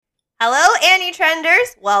Hello, Annie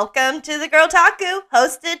Trenders. Welcome to the Girltaku,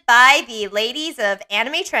 hosted by the ladies of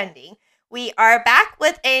anime trending. We are back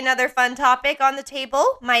with another fun topic on the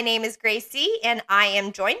table. My name is Gracie, and I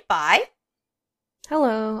am joined by...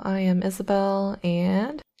 Hello, I am Isabel,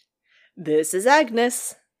 and... This is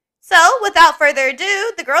Agnes. So, without further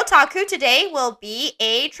ado, the Girltaku today will be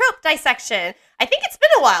a trope dissection. I think it's been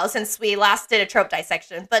a while since we last did a trope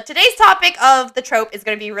dissection, but today's topic of the trope is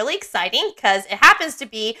going to be really exciting because it happens to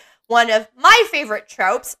be one of my favorite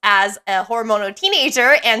tropes as a hormonal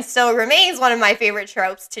teenager, and still remains one of my favorite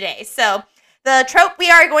tropes today. So, the trope we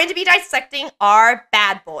are going to be dissecting are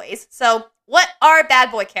bad boys. So, what are bad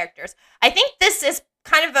boy characters? I think this is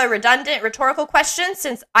kind of a redundant rhetorical question,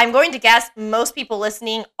 since I'm going to guess most people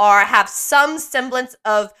listening have some semblance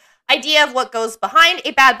of idea of what goes behind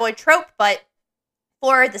a bad boy trope, but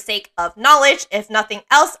for the sake of knowledge, if nothing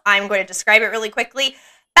else, I'm going to describe it really quickly.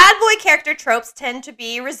 Bad boy character tropes tend to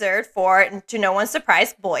be reserved for, to no one's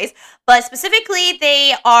surprise, boys, but specifically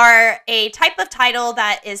they are a type of title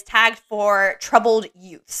that is tagged for troubled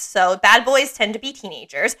youths. So bad boys tend to be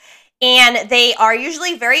teenagers, and they are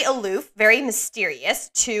usually very aloof, very mysterious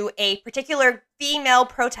to a particular female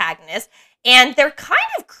protagonist, and they're kind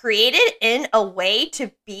of created in a way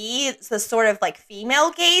to be the sort of like female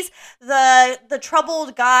gaze, the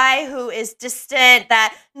troubled guy who is distant,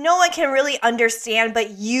 that no one can really understand,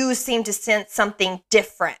 but you seem to sense something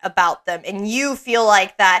different about them, and you feel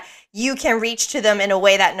like that you can reach to them in a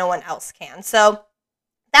way that no one else can. So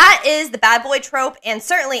that is the bad boy trope, and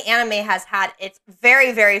certainly anime has had its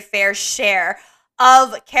very, very fair share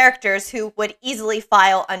of characters who would easily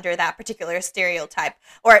file under that particular stereotype.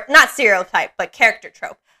 Or not stereotype, but character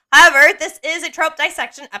trope. However, this is a trope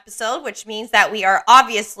dissection episode, which means that we are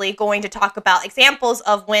obviously going to talk about examples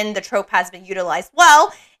of when the trope has been utilized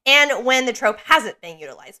well and when the trope hasn't been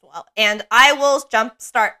utilized well. And I will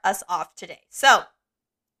jumpstart us off today. So,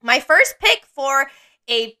 my first pick for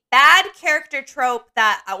a bad character trope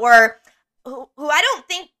that who I don't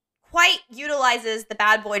think quite utilizes the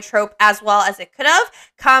bad boy trope as well as it could have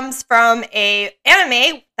comes from a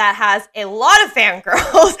anime that has a lot of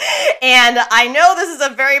fangirls, and I know this is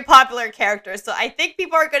a very popular character, so I think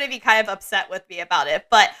people are going to be kind of upset with me about it,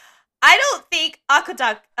 but I don't think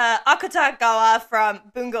Akutagawa from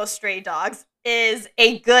Bungo Stray Dogs is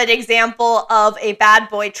a good example of a bad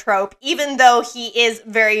boy trope, even though he is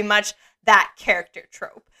very much that character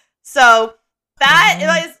trope. So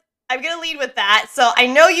that is, I'm going to lead with that. So I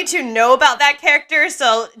know you two know about that character,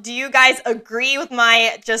 so do you guys agree with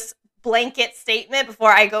my just blanket statement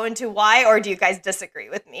before I go into why, or do you guys disagree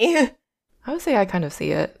with me? I would say I kind of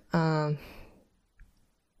see it.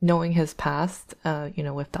 Knowing his past,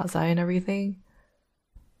 with Dazai and everything.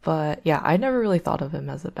 But yeah, I never really thought of him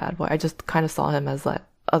as a bad boy. I just kind of saw him as that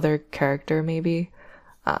other character maybe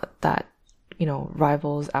that,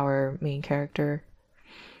 rivals our main character.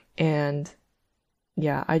 And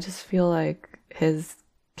yeah, I just feel like his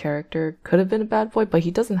character could have been a bad boy, but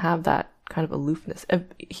he doesn't have that kind of aloofness.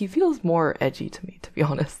 He feels more edgy to me, to be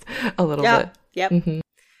honest, a little bit. Yep. Mm-hmm.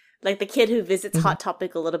 Like the kid who visits Hot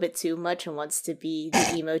Topic a little bit too much and wants to be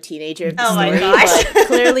the emo teenager of the Oh my story, gosh. but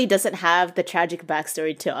clearly doesn't have the tragic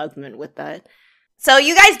backstory to augment with that. So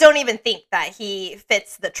you guys don't even think that he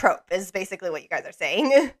fits the trope, is basically what you guys are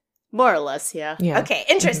saying. More or less, yeah. Okay,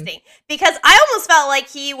 interesting. Because I almost felt like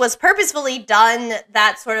he was purposefully done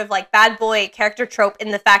that sort of like bad boy character trope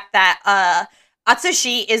in the fact that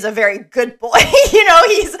Atsushi is a very good boy.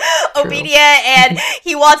 He's obedient and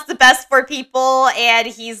he wants the best for people, and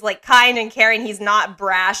he's like kind and caring. He's not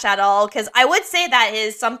brash at all. Because I would say that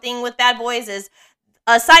is something with bad boys is,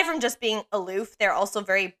 aside from just being aloof, they're also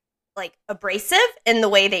very like abrasive in the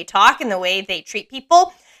way they talk and the way they treat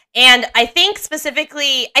people. And I think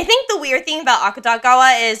the weird thing about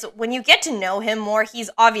Akutagawa is when you get to know him more, he's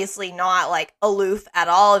obviously not like aloof at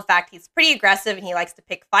all. In fact, he's pretty aggressive and he likes to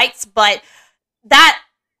pick fights, but that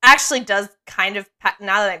actually does kind of,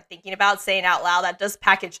 now that I'm thinking about saying out loud, that does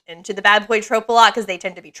package into the bad boy trope a lot, because they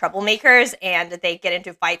tend to be troublemakers and they get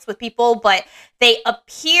into fights with people, but they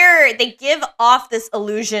give off this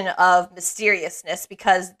illusion of mysteriousness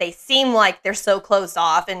because they seem like they're so closed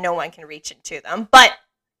off and no one can reach into them. But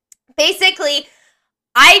basically,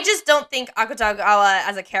 I just don't think Akutagawa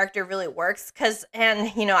as a character really works,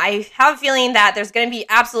 I have a feeling that there's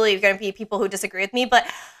absolutely going to be people who disagree with me, but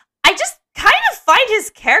I just kind of find his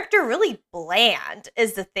character really bland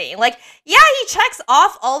is the thing. Like, yeah, he checks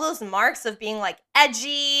off all those marks of being like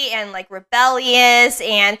edgy and like rebellious,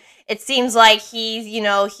 and it seems like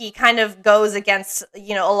he kind of goes against,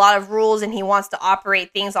 a lot of rules, and he wants to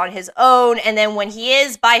operate things on his own. And then when he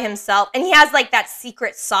is by himself, and he has like that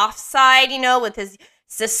secret soft side, with his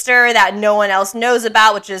sister that no one else knows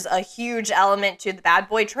about, which is a huge element to the bad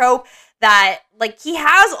boy trope. That, like, he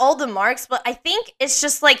has all the marks, but I think it's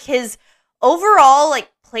just, like, his overall, like,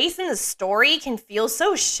 place in the story can feel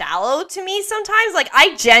so shallow to me sometimes. Like,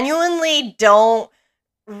 I genuinely don't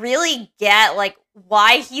really get, like,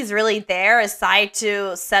 why he's really there aside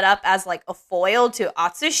to set up as, like, a foil to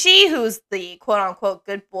Atsushi, who's the quote-unquote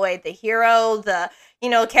good boy, the hero, the, you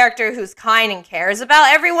know, character who's kind and cares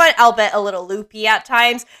about everyone, albeit a little loopy at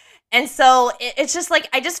times. And so it's just like,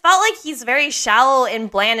 I just felt like he's very shallow and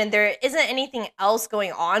bland, and there isn't anything else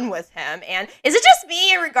going on with him. And is it just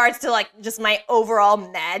me in regards to, like, just my overall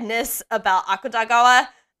madness about Akutagawa?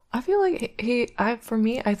 I feel like for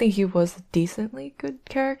me, I think he was a decently good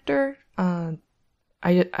character. I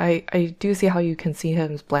do see how you can see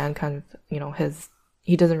him as bland, kind of, you know,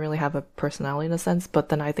 he doesn't really have a personality in a sense, but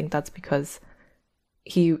then I think that's because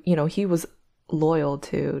he was loyal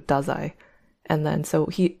to Dazai. And then, so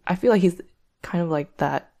I feel like he's kind of like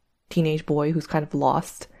that teenage boy who's kind of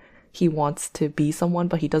lost. He wants to be someone,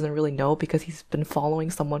 but he doesn't really know because he's been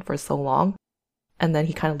following someone for so long. And then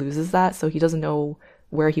he kind of loses that, so he doesn't know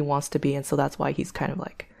where he wants to be. And so that's why he's kind of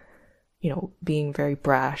like, you know, being very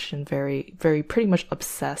brash and very, very pretty much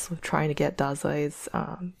obsessed with trying to get Dazai's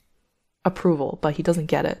approval, but he doesn't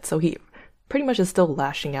get it. So he pretty much is still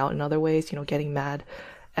lashing out in other ways, you know, getting mad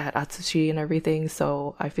at Atsushi and everything.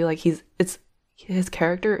 So I feel like his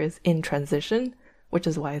character is in transition, which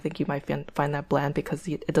is why I think you might find that bland, because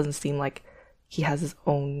it doesn't seem like he has his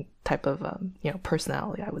own type of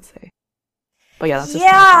personality, I would say. But yeah, that's just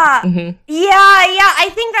I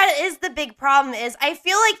think that is the big problem. Is I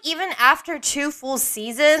feel like even after 2 full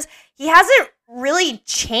seasons, he hasn't really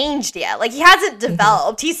changed yet. Like, he hasn't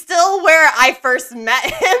developed. He's still where I first met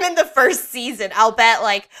him in the first season. I'll bet,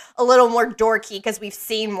 like, a little more dorky because we've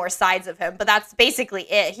seen more sides of him. But that's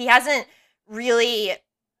basically it. He hasn't really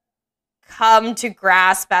come to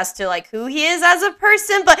grasp as to, like, who he is as a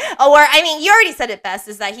person. But you already said it best,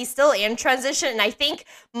 is that he's still in transition. And I think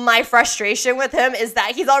my frustration with him is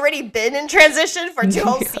that he's already been in transition for 2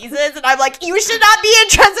 whole seasons, and I'm like, you should not be in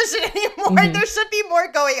transition anymore. There should be more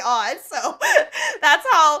going on. So that's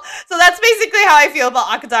basically how I feel about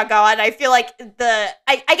Akutagawa. And I feel like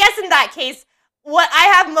I guess in that case, what I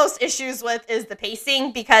have most issues with is the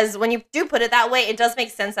pacing, because when you do put it that way, it does make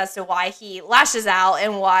sense as to why he lashes out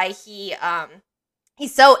and why he's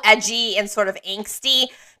so edgy and sort of angsty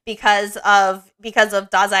because of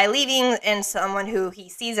Dazai leaving and someone who he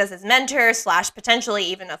sees as his mentor / potentially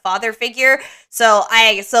even a father figure. So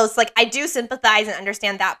it's like, I do sympathize and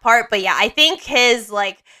understand that part, but yeah, I think his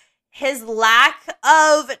lack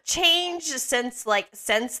of change since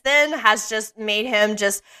then has just made him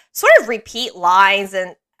just sort of repeat lines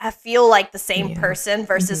and I feel like the same person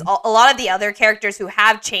versus a lot of the other characters who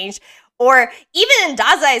have changed. Or even in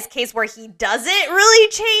Dazai's case where he doesn't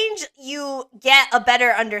really change, you get a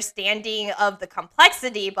better understanding of the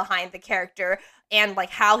complexity behind the character and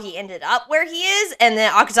like how he ended up where he is. And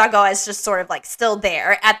then Akutagawa is just sort of like still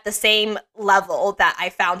there at the same level that I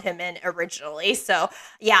found him in originally. So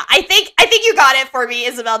yeah, I think you got it for me,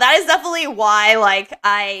 Isabel. That is definitely why like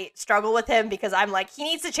I struggle with him, because I'm like, he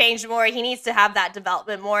needs to change more. He needs to have that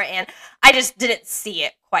development more. And I just didn't see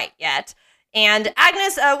it quite yet. And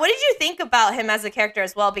Agnes, what did you think about him as a character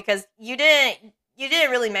as well? Because you didn't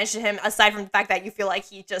really mention him, aside from the fact that you feel like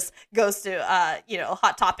he just goes to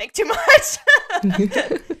Hot Topic too much.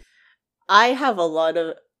 I have a lot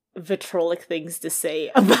of vitriolic things to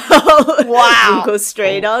say about Bungo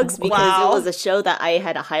Stray Dogs, because it was a show that I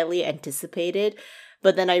had highly anticipated,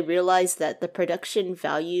 but then I realized that the production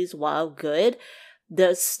values, while good,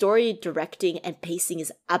 the story directing and pacing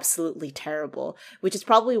is absolutely terrible, which is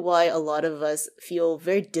probably why a lot of us feel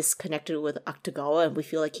very disconnected with Akutagawa and we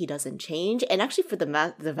feel like he doesn't change, and actually for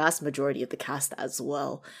the vast majority of the cast as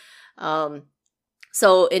well.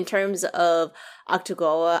 So in terms of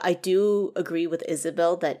Akutagawa, I do agree with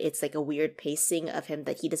Isabel that it's like a weird pacing of him,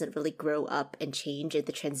 that he doesn't really grow up and change and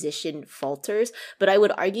the transition falters. But I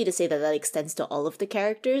would argue to say that that extends to all of the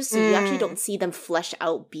characters. So you actually don't see them flesh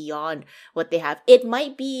out beyond what they have. It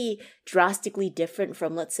might be drastically different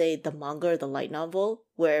from, let's say, the manga or the light novel,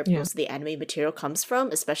 where most of the anime material comes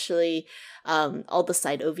from, especially all the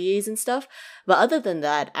side OVAs and stuff. But other than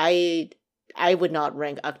that, I would not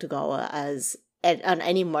rank Akutagawa as on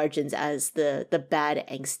any margins as the bad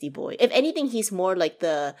angsty boy. If anything, he's more like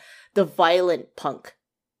the violent punk.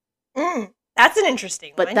 That's an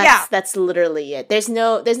interesting but one. That's literally it. There's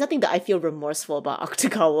nothing that I feel remorseful about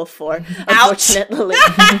Akutagawa for, unfortunately.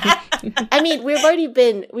 I mean, we've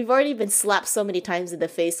already been slapped so many times in the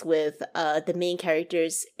face with the main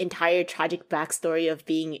character's entire tragic backstory of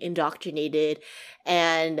being indoctrinated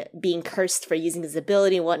and being cursed for using his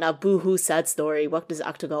ability and whatnot. Boo-hoo, sad story. What does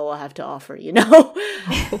Akutagawa have to offer, you know?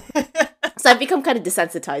 So I've become kind of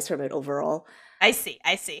desensitized from it overall. I see.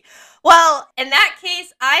 Well, in that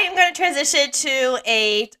case, I am going to transition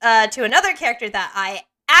to another character that I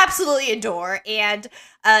absolutely adore, and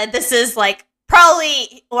this is like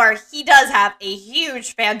probably, or he does have a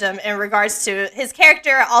huge fandom in regards to his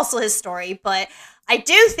character, also his story, but I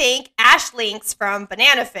do think Ash Lynx from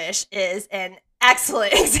Banana Fish is an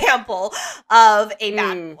excellent example of a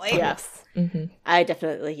bad boy. Yes. I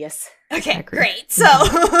definitely, yes. Okay, great. So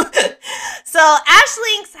Ash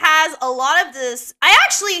Lynx has a lot of this. I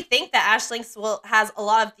actually think that Ash Lynx has a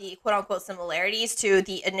lot of the quote-unquote similarities to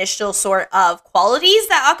the initial sort of qualities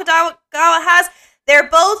that Akutagawa has. They're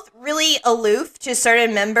both really aloof to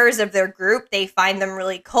certain members of their group. They find them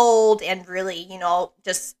really cold and really,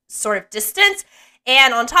 just sort of distant.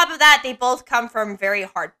 And on top of that, they both come from very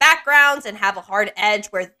hard backgrounds and have a hard edge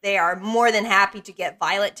where they are more than happy to get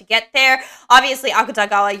violent to get there. Obviously,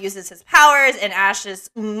 Akutagawa uses his powers, and Ash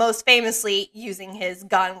is most famously using his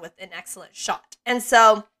gun with an excellent shot. And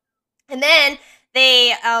then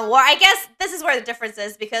they, I guess this is where the difference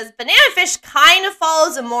is, because Banana Fish kind of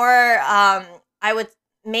follows a more,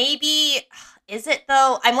 is it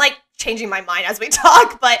though? I'm like changing my mind as we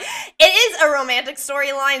talk, but it is a romantic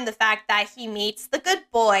storyline. The fact that he meets the good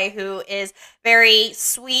boy who is very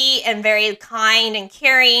sweet and very kind and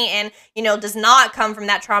caring and, does not come from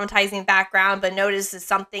that traumatizing background, but notices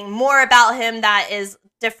something more about him that is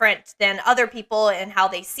different than other people and how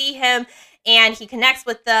they see him. And he connects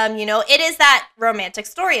with them, it is that romantic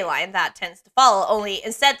storyline that tends to follow, only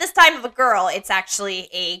instead this time of a girl, it's actually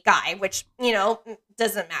a guy, which,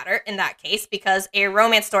 doesn't matter in that case because a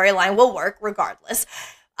romance storyline will work regardless.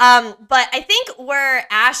 But I think where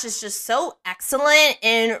Ash is just so excellent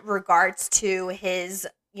in regards to his,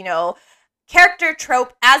 character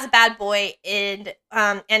trope as a bad boy and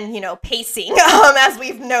pacing, as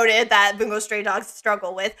we've noted that Bungo Stray Dogs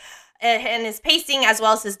struggle with, and his pacing as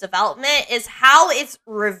well as his development is how it's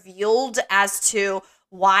revealed as to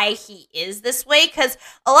why he is this way. Because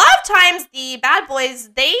a lot of times the bad boys,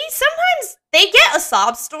 they get a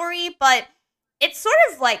sob story, but it's sort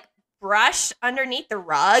of like brush underneath the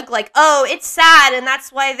rug. Like, oh, it's sad and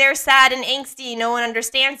that's why they're sad and angsty. No one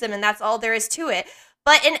understands them and that's all there is to it.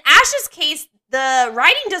 But in Ash's case, the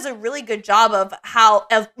writing does a really good job of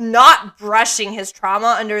not brushing his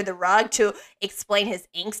trauma under the rug to explain his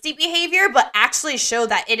angsty behavior, but actually show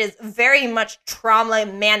that it is very much trauma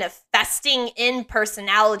manifesting in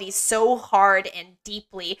personality so hard and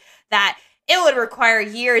deeply that it would require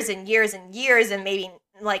years and years and years and maybe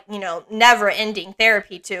never-ending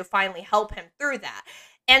therapy to finally help him through that.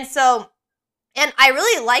 And I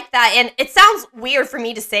really like that, and it sounds weird for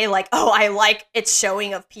me to say, I like its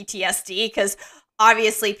showing of PTSD, because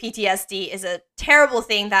obviously PTSD is a terrible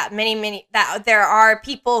thing that that there are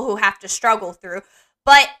people who have to struggle through,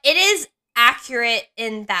 but it is accurate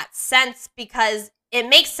in that sense, because it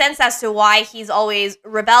makes sense as to why he's always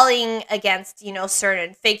rebelling against,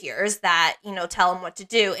 certain figures that, tell him what to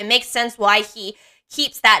do. It makes sense why he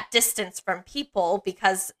keeps that distance from people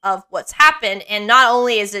because of what's happened, and not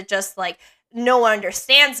only is it just no one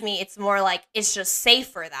understands me, it's more like it's just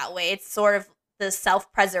safer that way. It's sort of the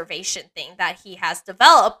self-preservation thing that he has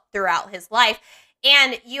developed throughout his life.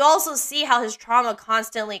 And you also see how his trauma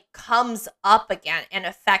constantly comes up again and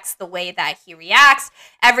affects the way that he reacts.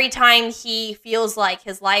 Every time he feels like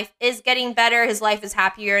his life is getting better, his life is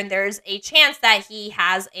happier, and there's a chance that he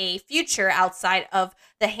has a future outside of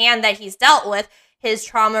the hand that he's dealt with, his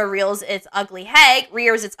trauma rears its ugly head,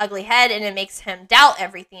 and it makes him doubt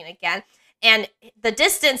everything again. And the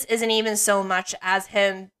distance isn't even so much as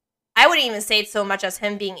him, I wouldn't even say it's so much as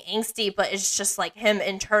him being angsty, but it's just like him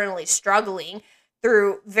internally struggling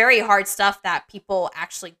through very hard stuff that people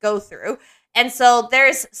actually go through. And so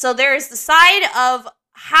there's the side of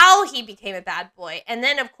how he became a bad boy. And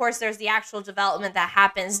then, of course, there's the actual development that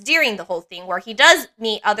happens during the whole thing, where he does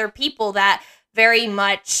meet other people that very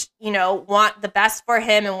much, want the best for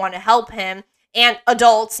him and want to help him. And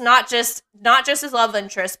adults, not just his love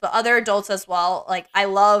interest, but other adults as well. I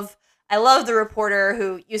love the reporter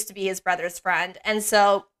who used to be his brother's friend. And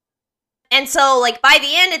so And so, like, by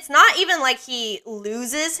the end, it's not even like he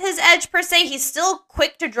loses his edge per se. He's still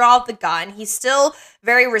quick to draw the gun. He's still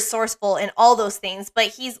very resourceful in all those things, but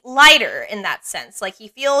he's lighter in that sense. Like, he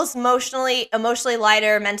feels emotionally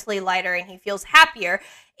lighter, mentally lighter, and he feels happier.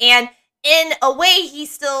 And in a way, he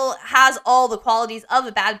still has all the qualities of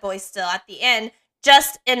a bad boy still at the end,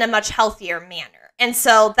 just in a much healthier manner. And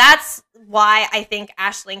so that's why I think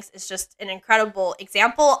Ash Lynx is just an incredible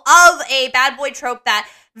example of a bad boy trope that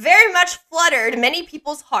very much fluttered many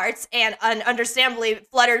people's hearts and understandably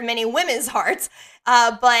fluttered many women's hearts,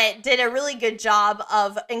 but did a really good job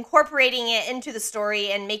of incorporating it into the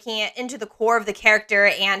story and making it into the core of the character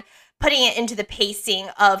and putting it into the pacing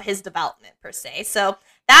of his development per se. So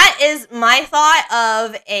that is my thought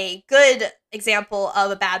of a good example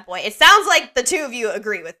of a bad boy. It sounds like the two of you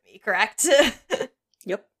agree with me, correct?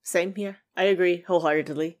 Yep, same here. I agree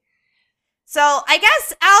wholeheartedly. So I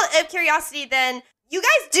guess out of curiosity then, you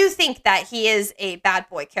guys do think that he is a bad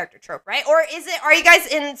boy character trope, right? Or are you guys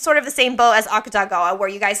in sort of the same boat as Akutagawa, where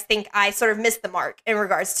you guys think I sort of missed the mark in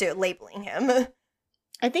regards to labeling him?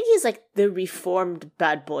 I think he's like the reformed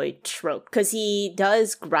bad boy trope, because he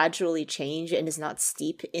does gradually change and is not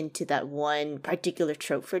steep into that one particular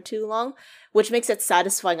trope for too long, which makes it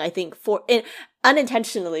satisfying, I think,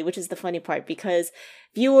 unintentionally, which is the funny part, because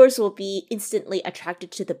viewers will be instantly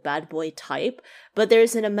attracted to the bad boy type, but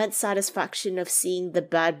there's an immense satisfaction of seeing the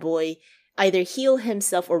bad boy either heal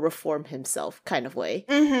himself or reform himself kind of way.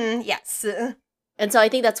 Mm-hmm, yes. And so I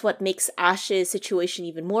think that's what makes Ash's situation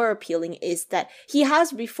even more appealing, is that he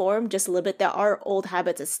has reformed just a little bit. There are old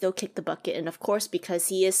habits that still kick the bucket. And of course, because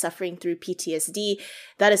he is suffering through PTSD,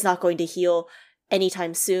 that is not going to heal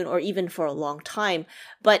anytime soon or even for a long time.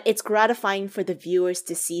 But it's gratifying for the viewers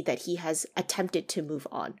to see that he has attempted to move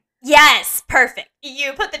on. Yes, perfect.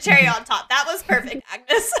 You put the cherry on top. That was perfect,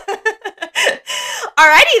 Agnes.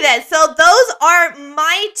 Alrighty then. So those are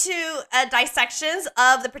my two dissections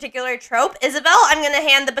of the particular trope. Isabel, I'm going to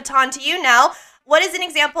hand the baton to you now. What is an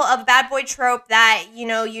example of bad boy trope that,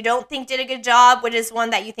 you don't think did a good job? What is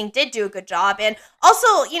one that you think did do a good job? And also,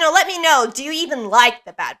 let me know, do you even like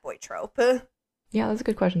the bad boy trope? Yeah, that's a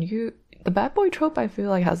good question. The bad boy trope, I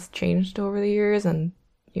feel like, has changed over the years, and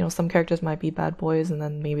some characters might be bad boys and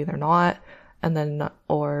then maybe they're not, and then,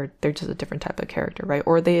 or they're just a different type of character, right?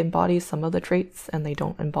 Or they embody some of the traits and they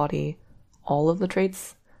don't embody all of the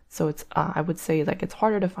traits. So it's, I would say, like, it's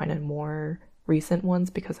harder to find in more recent ones,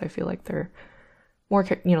 because I feel like they're more,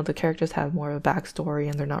 the characters have more of a backstory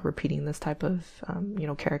and they're not repeating this type of,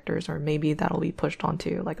 characters, or maybe that'll be pushed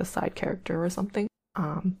onto like a side character or something.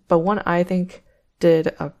 But one I think did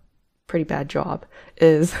a pretty bad job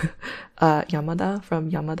is Yamada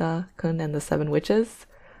from Yamada-kun and the Seven Witches.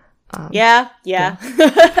 Yeah. Yeah,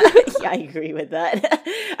 I agree with that.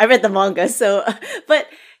 I read the manga, so, but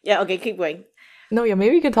yeah, okay, keep going. No, yeah,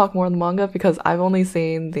 maybe you can talk more on the manga, because I've only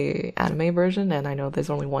seen the anime version, and I know there's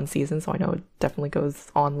only one season, so I know it definitely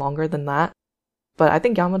goes on longer than that. But I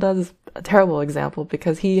think Yamada is a terrible example,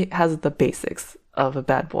 because he has the basics of a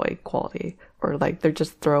bad boy quality, or like they're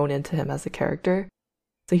just thrown into him as a character.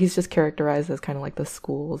 So he's just characterized as kind of like the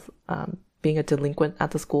school's, being a delinquent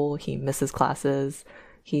at the school. He misses classes,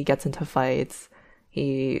 he gets into fights,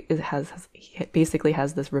 he basically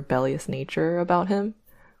has this rebellious nature about him,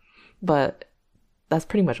 but that's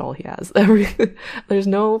pretty much all he has. There's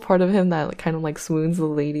no part of him that like, kind of like swoons the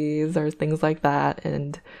ladies or things like that,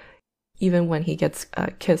 and even when he gets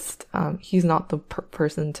kissed, he's not the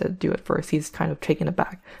person to do it first. He's kind of taken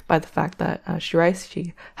aback by the fact that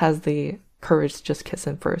Shiraishi has the courage to just kiss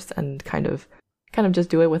him first, and kind of just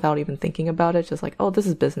do it without even thinking about it. Just like, oh, this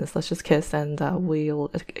is business. Let's just kiss and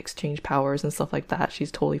we'll exchange powers and stuff like that.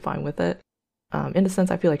 She's totally fine with it. In a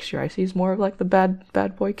sense, I feel like Shiraishi is more of like the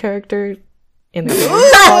bad boy character in the game.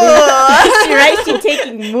 Shiraishi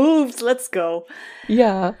taking moves. Let's go.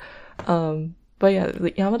 Yeah. But yeah,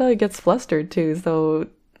 Yamada gets flustered too. So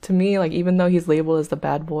to me, like, even though he's labeled as the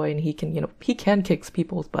bad boy and he can kick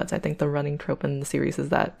people's butts, I think the running trope in the series is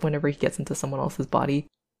that whenever he gets into someone else's body,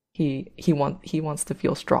 he wants to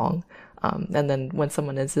feel strong. And then when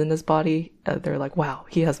someone is in his body, they're like, wow,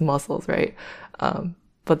 he has muscles, right?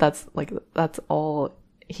 But that's all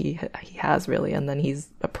he has really. And then he's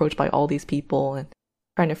approached by all these people and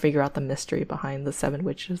trying to figure out the mystery behind the Seven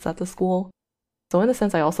Witches at the school. So in a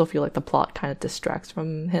sense, I also feel like the plot kind of distracts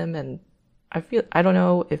from him, and I don't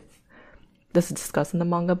know if this is discussed in the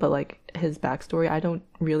manga, but like his backstory, I don't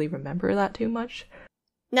really remember that too much.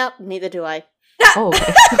 No, neither do I. Oh,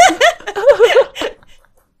 okay.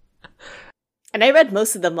 And I read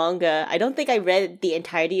most of the manga. I don't think I read the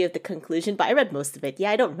entirety of the conclusion, but I read most of it.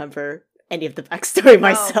 Yeah, I don't remember any of the backstory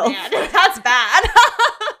myself. Oh, man. That's bad.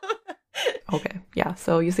 Yeah,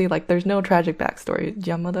 so you see, like, there's no tragic backstory.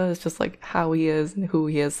 Yamada is just, like, how he is and who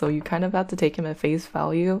he is, so you kind of have to take him at face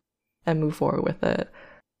value and move forward with it.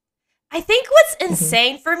 I think what's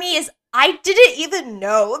insane for me is I didn't even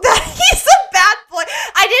know that he's a bad boy.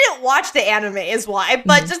 I didn't watch the anime is why,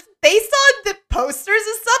 but just based on the posters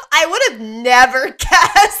and stuff, I would have never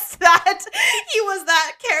guessed that he was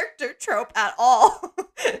that character trope at all.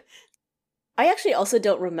 I actually also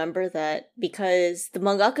don't remember that because the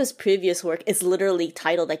mangaka's previous work is literally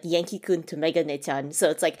titled like Yankee-kun to Megane-chan.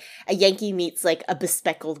 So it's like a Yankee meets like a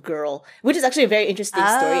bespeckled girl, which is actually a very interesting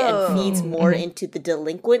story and feeds more into the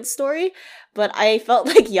delinquent story. But I felt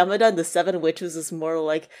like Yamada and the Seven Witches is more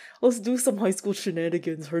like, let's do some high school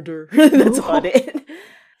shenanigans, herder. That's about it.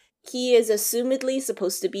 He is assumedly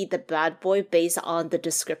supposed to be the bad boy based on the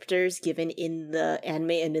descriptors given in the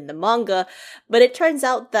anime and in the manga. But it turns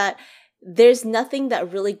out that there's nothing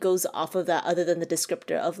that really goes off of that other than the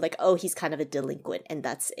descriptor of like, oh, he's kind of a delinquent and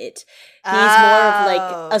that's it. He's more of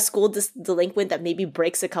like a school delinquent that maybe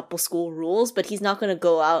breaks a couple school rules, but he's not going to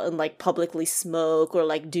go out and like publicly smoke or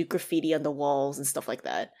like do graffiti on the walls and stuff like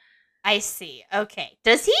that. I see. Okay.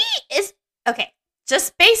 Okay.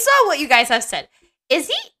 Just based on what you guys have said, is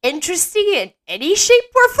he interesting in any shape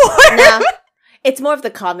or form? No. It's more of the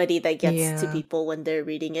comedy that gets to people when they're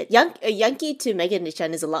reading it. Yankee to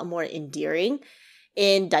Megane-chan is a lot more endearing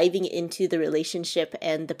in diving into the relationship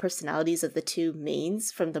and the personalities of the two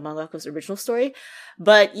mains from the mangaka's original story.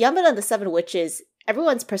 But Yamada and the Seven Witches,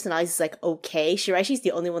 everyone's personality is like okay. Shiraishi's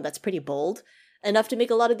the only one that's pretty bold enough to make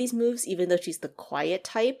a lot of these moves, even though she's the quiet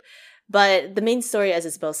type. But the main story, as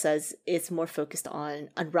Isabel says, is more focused on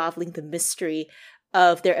unraveling the mystery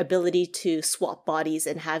of their ability to swap bodies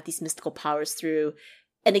and have these mystical powers through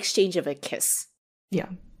an exchange of a kiss. Yeah.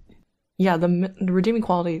 Yeah, the redeeming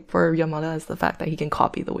quality for Yamada is the fact that he can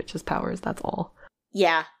copy the witch's powers, that's all.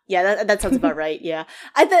 Yeah, that sounds about right, yeah.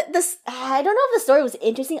 I don't know if the story was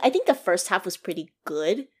interesting. I think the first half was pretty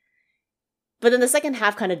good. But then the second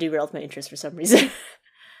half kind of derailed my interest for some reason.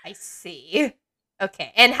 I see.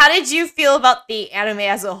 Okay, and how did you feel about the anime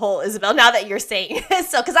as a whole, Isabel, now that you're saying it?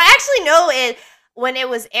 So, because I actually know it, when it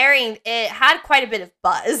was airing, it had quite a bit of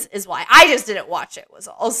buzz, is why. I just didn't watch it, was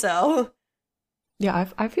also. Yeah,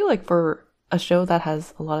 I feel like for a show that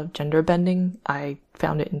has a lot of gender bending, I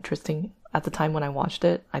found it interesting at the time when I watched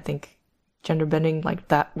it. I think gender bending like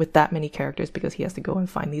that, with that many characters, because he has to go and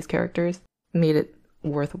find these characters, made it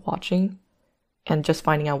worth watching. And just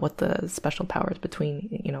finding out what the special powers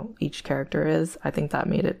between, each character is, I think that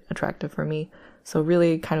made it attractive for me. So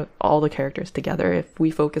really kind of all the characters together. If we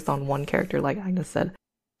focus on one character, like Agnes said,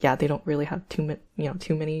 yeah, they don't really have too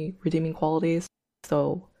many redeeming qualities.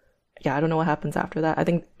 So yeah, I don't know what happens after that. I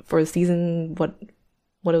think for a season, what it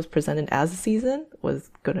was presented as a season was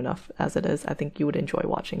good enough as it is. I think you would enjoy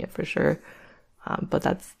watching it for sure. But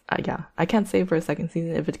that's, I can't say for a second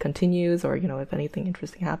season if it continues or, if anything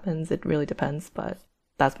interesting happens. It really depends, but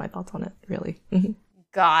that's my thoughts on it, really.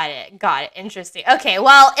 Got it. Interesting. Okay,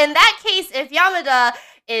 well, in that case, if Yamada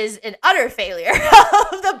is an utter failure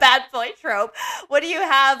of the bad boy trope, what do you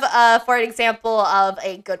have for an example of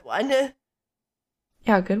a good one?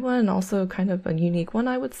 Yeah, a good one, and also kind of a unique one,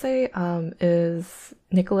 I would say, is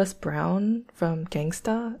Nicholas Brown from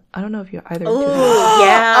Gangsta. I don't know if you either. Oh,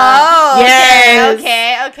 yeah. Oh, yes.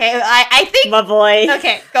 Okay. I think my boy.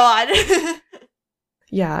 Okay, go on.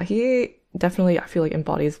 Yeah, he definitely, I feel like,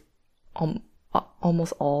 embodies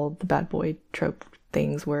almost all the bad boy trope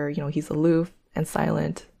things where, he's aloof and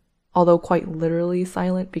silent, although quite literally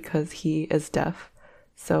silent because he is deaf.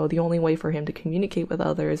 So the only way for him to communicate with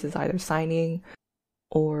others is either signing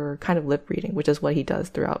or kind of lip reading, which is what he does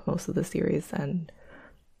throughout most of the series. And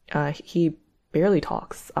he barely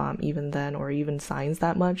talks even then, or even signs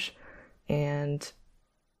that much. And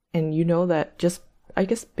that just, I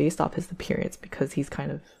guess, based off his appearance, because he's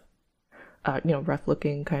kind of rough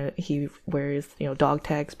looking, he wears dog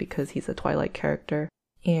tags because he's a Twilight character,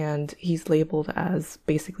 and he's labeled as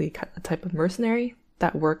basically a type of mercenary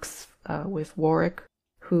that works with Warwick,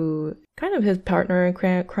 who kind of his partner in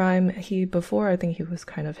crime. I think he was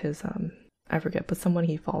kind of his I forget, but someone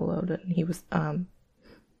he followed, and he was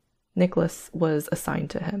Nicholas was assigned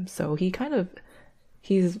to him, so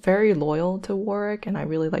he's very loyal to Warwick, and I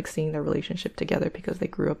really like seeing their relationship together because they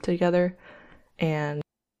grew up together. And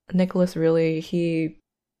Nicholas really, he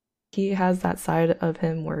has that side of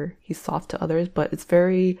him where he's soft to others, but it's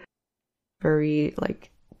very, very, like,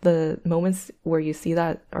 the moments where you see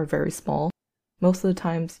that are very small. Most of the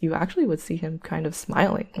times you actually would see him kind of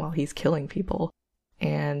smiling while he's killing people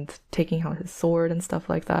and taking out his sword and stuff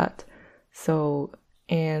like that. So,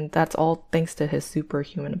 and that's all thanks to his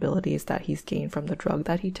superhuman abilities that he's gained from the drug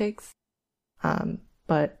that he takes.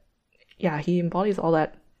 But yeah, he embodies all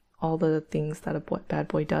the things that a bad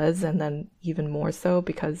boy does, and then even more so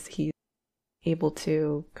because he's able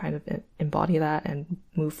to kind of embody that and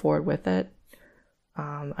move forward with it.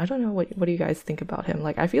 I don't know, what do you guys think about him?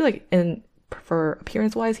 Like, I feel like for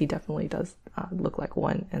appearance wise, he definitely does look like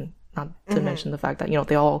one, and not to mention the fact that, you know,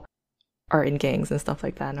 they all are in gangs and stuff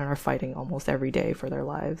like that and are fighting almost every day for their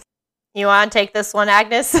lives. You want to take this one,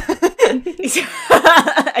 Agnes?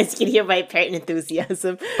 As you can hear my apparent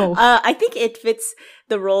enthusiasm. Oh. I think it fits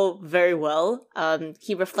the role very well.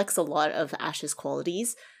 He reflects a lot of Ash's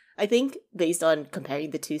qualities, I think, based on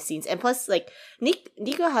comparing the two scenes. And plus, like, Nick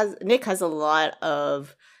has a lot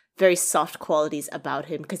of very soft qualities about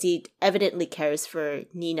him because he evidently cares for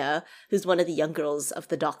Nina, who's one of the young girls of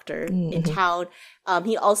the doctor in town.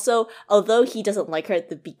 He also, although he doesn't like her at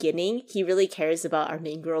the beginning, he really cares about our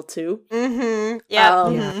main girl too.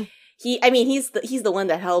 Yeah. He's the one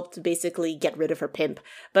that helped basically get rid of her pimp,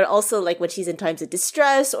 but also like when she's in times of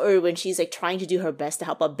distress or when she's like trying to do her best to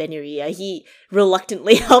help out Beneria, he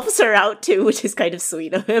reluctantly helps her out too, which is kind of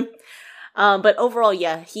sweet of him. But overall,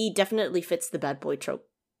 yeah, he definitely fits the bad boy trope.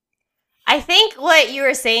 I think what you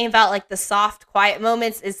were saying about like the soft, quiet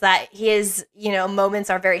moments is that his, you know,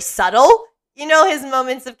 moments are very subtle, you know, his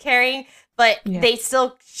moments of caring, but they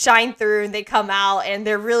still shine through and they come out and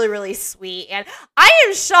they're really, really sweet. And I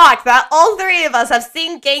am shocked that all three of us have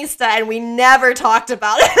seen Gangsta and we never talked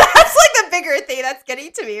about it. That's like the bigger thing that's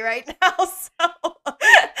getting to me right now. So,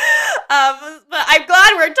 but I'm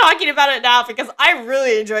glad we're talking about it now because I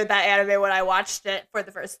really enjoyed that anime when I watched it for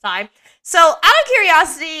the first time. So, out of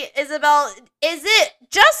curiosity, Isabel, is it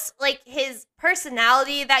just like his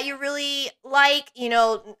personality that you really like? You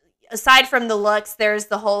know, aside from the looks, there's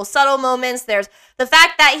the whole subtle moments. There's the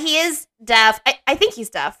fact that he is deaf. I think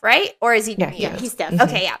he's deaf, right? Or is he? Yeah, he's deaf.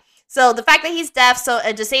 Okay, yeah. So the fact that he's deaf, so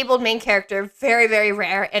a disabled main character, very, very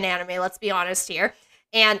rare in anime. Let's be honest here.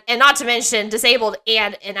 And not to mention disabled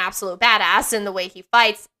and an absolute badass in the way he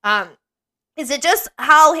fights. Is it just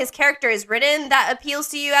how his character is written that appeals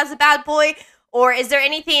to you as a bad boy? Or is there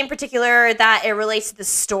anything in particular that it relates to the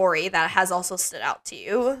story that has also stood out to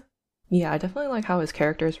you? Yeah, I definitely like how his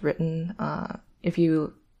character is written. If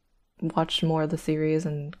you watch more of the series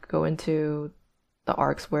and go into the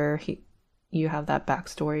arcs where you have that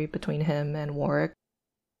backstory between him and Warwick,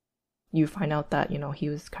 you find out that, you know, he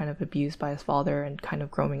was kind of abused by his father and kind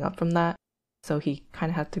of growing up from that. So he kind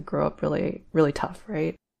of had to grow up really, really tough,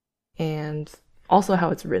 right? And also how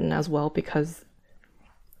it's written as well, because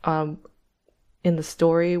in the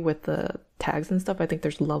story with the tags and stuff, I think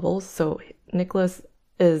there's levels. So Nicholas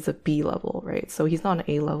is a B level, right? So he's not an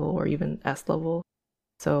A level or even S level.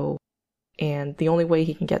 So, and the only way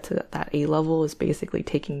he can get to that A level is basically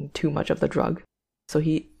taking too much of the drug. So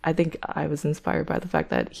I think I was inspired by the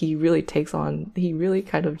fact that he really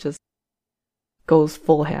kind of just goes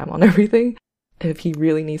full ham on everything if he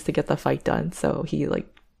really needs to get the fight done. So he like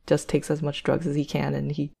just takes as much drugs as he can and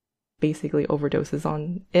he basically overdoses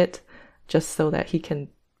on it just so that he can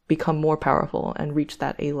become more powerful and reach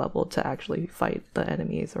that A level to actually fight the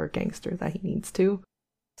enemies or gangsters that he needs to.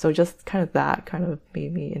 So just that kind of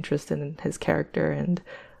made me interested in his character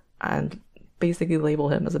and basically label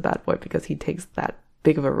him as a bad boy because he takes that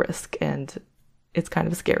big of a risk and it's kind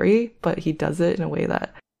of scary, but he does it in a way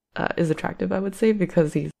that is attractive, I would say,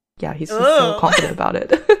 because he's just so confident about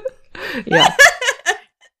it. Yeah.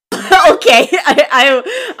 Okay,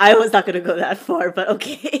 I was not gonna go that far, but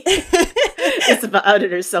okay. Isabel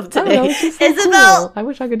outed herself today. Isabel, cool. I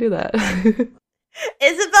wish I could do that.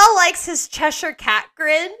 Isabel likes his Cheshire cat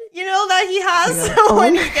grin, you know, that he has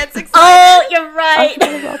when he gets excited. Oh, you're right.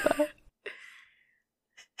 I forgot about that.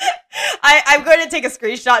 I'm going to take a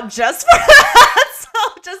screenshot just for that.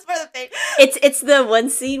 So just for the thing. It's the one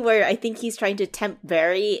scene where I think he's trying to tempt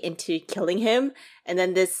Barry into killing him, and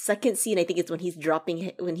then this second scene I think it's when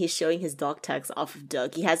he's showing his dog tags off of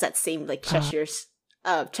Doug. He has that same like Cheshire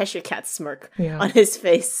cat smirk on his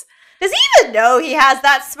face. Does he even know he has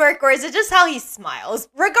that smirk, or is it just how he smiles?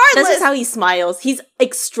 Regardless, this is how he smiles. He's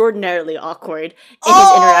extraordinarily awkward in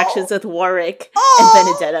his interactions with Warwick and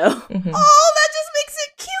Benedetto. Mm-hmm. Oh, that just makes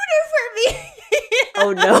it cuter for me.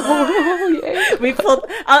 Oh no! We pulled.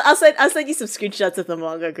 I'll send you some screenshots of the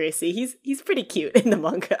manga, Gracie. He's pretty cute in the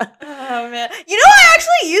manga. Oh man! You know, I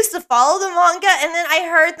actually used to follow the manga, and then I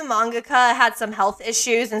heard the mangaka had some health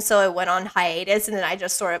issues, and so it went on hiatus, and then I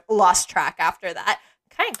just sort of lost track after that.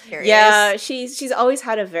 Kind of curious. Yeah, she's always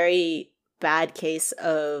had a very bad case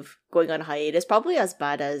of going on hiatus, probably as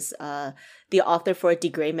bad as the author for The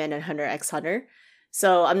Gray Man and Hunter x Hunter.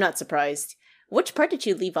 So I'm not surprised. Which part did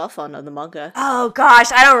you leave off on the manga? Oh gosh,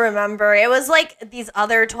 I don't remember. It was like these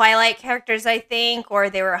other Twilight characters, I think, or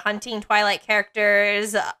they were hunting Twilight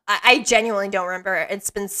characters. I genuinely don't remember. It's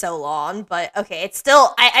been so long, but okay, it's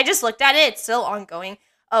still, I just looked at it. It's still ongoing.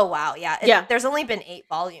 Oh wow, yeah. There's only been 8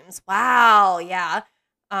 volumes. Wow, yeah.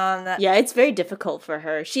 Yeah, it's very difficult for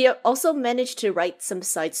her. She also managed to write some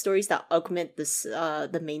side stories that augment this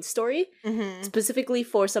the main story, specifically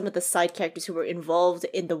for some of the side characters who were involved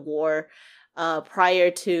in the war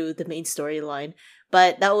prior to the main storyline.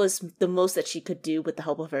 But that was the most that she could do with the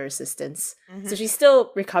help of her assistants. So she's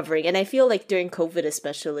still recovering, and I feel like during COVID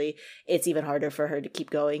especially, it's even harder for her to keep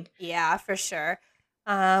going. Yeah, for sure.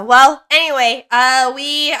 Well, anyway,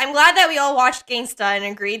 I'm glad that we all watched Gangsta and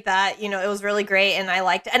agreed that, it was really great and I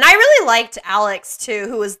liked it. And I really liked Alex too,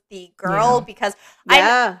 who was the girl, because I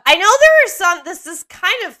know there were this is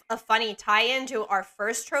kind of a funny tie-in to our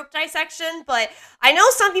first trope dissection, but I know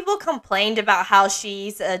some people complained about how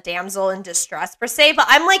she's a damsel in distress per se, but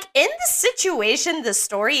I'm like, in the situation the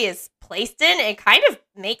story is placed in, it kind of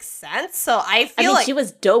makes sense. So I feel like she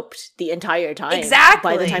was doped the entire time.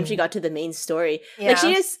 Exactly. By the time she got to the main story. Yeah. Like,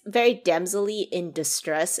 she is very damselly in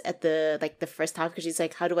distress at the first half, because she's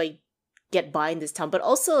like, how do I get by in this town? But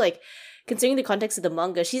also, like, considering the context of the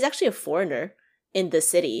manga, she's actually a foreigner in the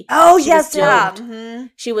city. Oh, yes, yeah.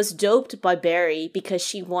 She was doped by Barry because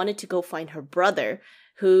she wanted to go find her brother,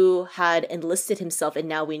 who had enlisted himself, and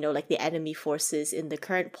now we know, like, the enemy forces in the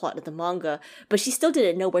current plot of the manga, but she still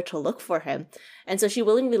didn't know where to look for him. And so she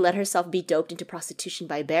willingly let herself be doped into prostitution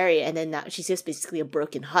by Barry, and then now she's just basically a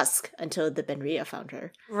broken husk until the Benria found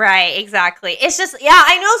her. Right, exactly. It's just,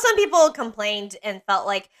 I know some people complained and felt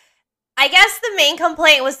like, I guess the main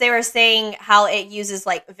complaint was they were saying how it uses,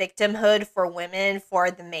 like, victimhood for women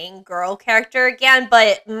for the main girl character again,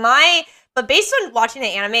 but based on watching the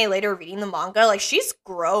anime, later reading the manga, like, she's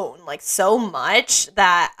grown, like, so much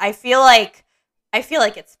that I feel like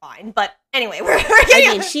it's fine. But anyway, we're getting...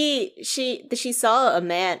 I mean, she saw a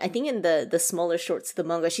man, I think in the smaller shorts of the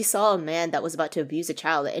manga, she saw a man that was about to abuse a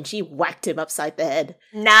child, and she whacked him upside the head.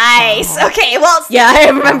 Nice. Okay, well... Yeah, I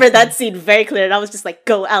remember that scene very clear, and I was just like,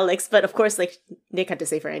 go, Alex. But of course, like, Nick had to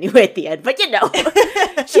save her anyway at the end. But,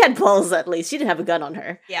 she had balls at least. She didn't have a gun on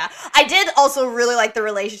her. Yeah. I did also really like the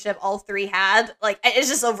relationship all three had. Like, it's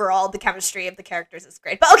just overall, the chemistry of the characters is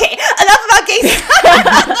great. But okay, enough about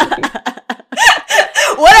Gangsta.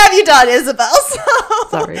 What have you done, Isabel?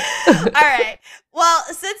 Sorry. All right. Well,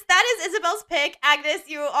 since that is Isabel's pick, Agnes,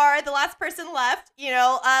 you are the last person left.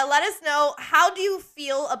 Let us know, how do you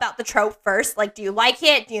feel about the trope first? Like, do you like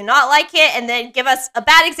it? Do you not like it? And then give us a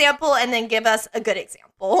bad example, and then give us a good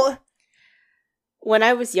example. When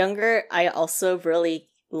I was younger, I also really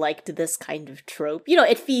liked this kind of trope.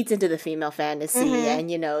 It feeds into the female fantasy,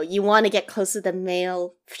 and, you want to get close to the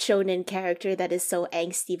male shonen character that is so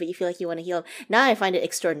angsty, but you feel like you want to heal him. Now I find it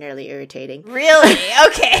extraordinarily irritating. Really?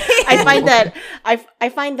 Okay. I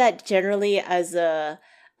find that generally as a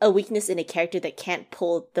weakness in a character that can't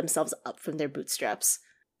pull themselves up from their bootstraps.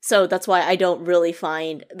 So that's why I don't really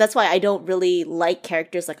like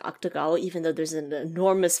characters like Akutagawa, even though there's an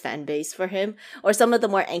enormous fan base for him, or some of the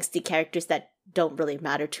more angsty characters that don't really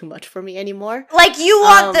matter too much for me anymore. Like, you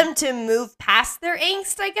want them to move past their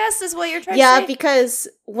angst, I guess, is what you're trying to say? Yeah, because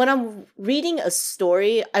when I'm reading a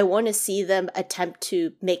story, I want to see them attempt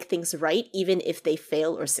to make things right, even if they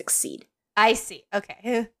fail or succeed. I see.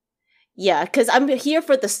 Okay. Yeah, because I'm here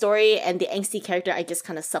for the story, and the angsty character, I guess,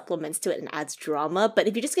 kind of supplements to it and adds drama. But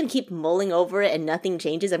if you're just going to keep mulling over it and nothing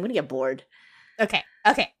changes, I'm going to get bored.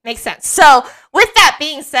 Okay, makes sense. So, with that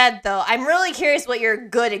being said, though, I'm really curious what your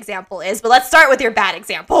good example is, but let's start with your bad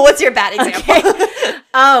example. What's your bad example? Okay.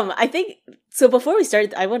 I think, so before we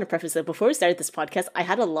started, I want to preface that before we started this podcast, I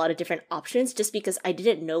had a lot of different options just because I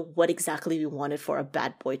didn't know what exactly we wanted for a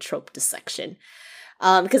bad boy trope dissection.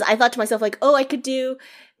 Because I thought to myself, like, I could do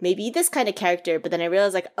maybe this kind of character, but then I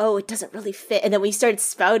realized, like, it doesn't really fit. And then when we started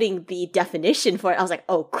spouting the definition for it, I was like,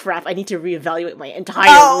 oh, crap, I need to reevaluate my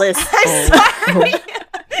entire list. I'm sorry.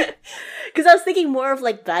 Because I was thinking more of,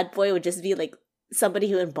 like, bad boy would just be, like, somebody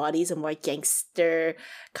who embodies a more gangster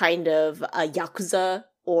kind of Yakuza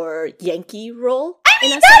or Yankee role. I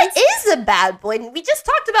mean, that is a bad boy. We just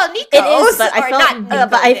talked about Nico. It is, but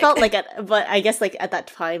I felt like, I guess, like, at that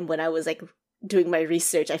time when I was, like, doing my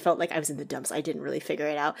research, I felt like I was in the dumps. I didn't really figure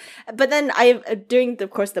it out. But then during the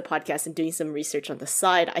course of the podcast and doing some research on the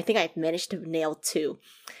side, I think I managed to nail 2.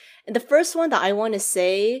 And the first one that I want to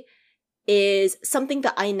say is something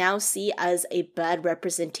that I now see as a bad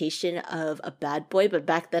representation of a bad boy, but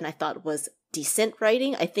back then I thought was decent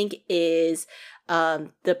writing, I think is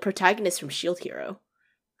the protagonist from Shield Hero.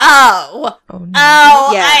 Oh. Oh no.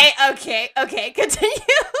 Oh, Yeah. Okay, continue.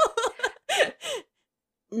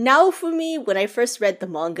 Now, for me, when I first read the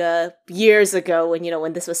manga years ago,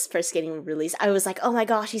 when this was first getting released, I was like, oh my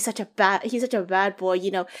gosh, he's such a bad boy,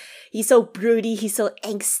 he's so broody, he's so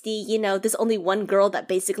angsty, there's only one girl that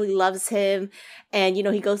basically loves him, and,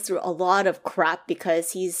 he goes through a lot of crap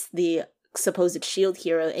because he's the supposed shield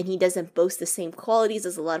hero, and he doesn't boast the same qualities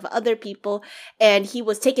as a lot of other people, and he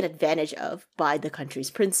was taken advantage of by the country's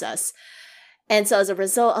princess. And so as a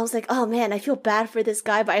result, I was like, oh man, I feel bad for this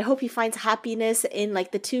guy, but I hope he finds happiness in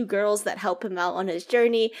like the two girls that help him out on his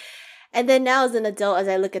journey. And then now as an adult, as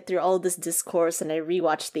I look at through all this discourse and I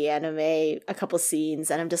rewatch the anime, a couple scenes,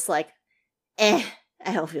 and I'm just like, I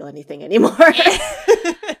don't feel anything anymore.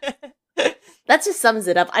 That just sums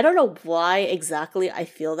it up. I don't know why exactly I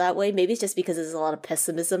feel that way. Maybe it's just because there's a lot of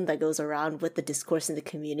pessimism that goes around with the discourse in the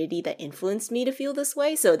community that influenced me to feel this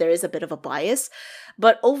way. So there is a bit of a bias.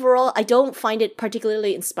 But overall, I don't find it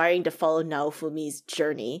particularly inspiring to follow Naofumi's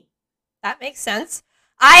journey. That makes sense.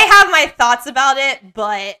 I have my thoughts about it,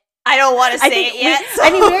 but I don't want to say it yet.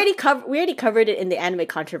 We already covered it in the anime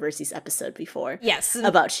controversies episode before. Yes,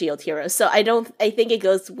 about Shield Heroes. So I think it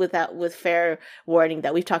goes with fair warning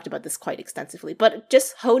that we've talked about this quite extensively. But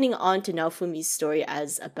just honing on to Naofumi's story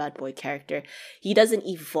as a bad boy character, he doesn't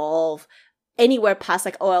evolve anywhere past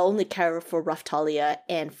like, oh, I only care for Raphtalia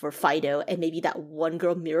and for Fido and maybe that one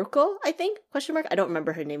girl Miracle, I think? ? I don't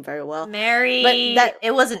remember her name very well. Mary. But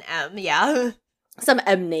it was an M, yeah. Some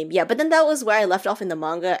M name, yeah. But then that was where I left off in the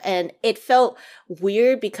manga, and it felt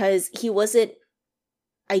weird because he wasn't,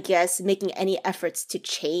 I guess, making any efforts to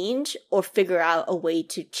change or figure out a way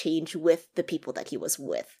to change with the people that he was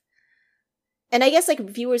with. And I guess, like,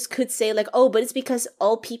 viewers could say, like, oh, but it's because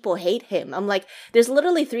all people hate him. I'm like, there's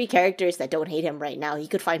literally 3 characters that don't hate him right now. He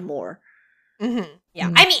could find more. Mm-hmm. Yeah.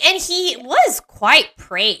 Mm-hmm. I mean, and he was quite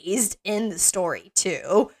praised in the story,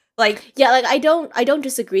 too. Like, yeah, like I don't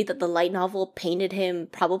disagree that the light novel painted him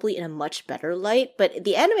probably in a much better light, but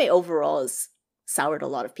the anime overall has soured a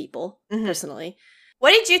lot of people, personally.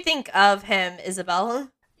 What did you think of him,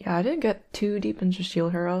 Isabel? Yeah, I didn't get too deep into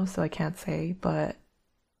Shield Hero, so I can't say, but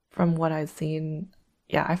from what I've seen,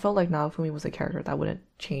 yeah, I felt like Naofumi was a character that wouldn't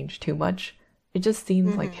change too much. It just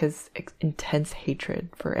seems like his intense hatred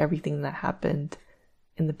for everything that happened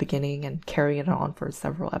in the beginning and carrying it on for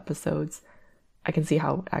several episodes. I can see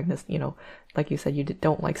how Agnes, like you said, you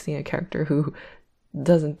don't like seeing a character who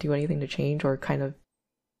doesn't do anything to change or kind of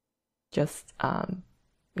just,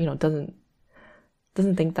 doesn't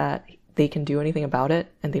think that they can do anything about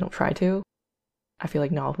it and they don't try to. I feel like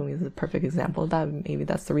Naofumi is a perfect example of that. Maybe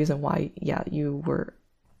that's the reason why, yeah, you're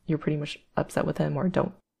pretty much upset with him or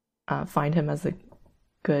don't find him as a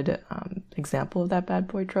good example of that bad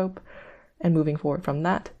boy trope and moving forward from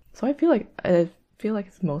that. So I feel like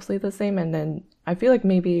it's mostly the same, and then I feel like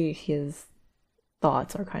maybe his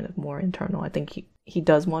thoughts are kind of more internal. I think he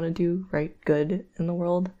does want to do good in the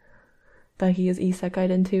world that he is isekai'd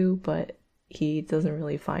into, but he doesn't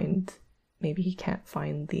really maybe he can't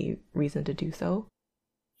find the reason to do so.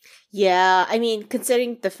 Yeah, I mean,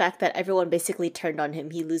 considering the fact that everyone basically turned on him,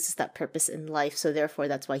 he loses that purpose in life, so therefore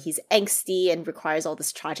that's why he's angsty and requires all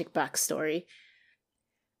this tragic backstory.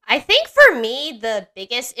 I think for me, the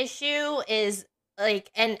biggest issue is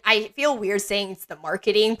and I feel weird saying it's the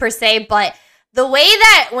marketing per se, but the way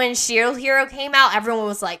that when Shield Hero came out, everyone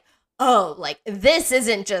was like, oh, this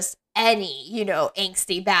isn't just any,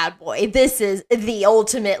 angsty bad boy. This is the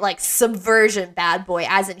ultimate, subversion bad boy,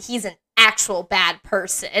 as in he's an actual bad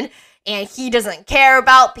person, and he doesn't care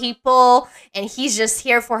about people, and he's just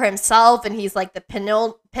here for himself, and he's like the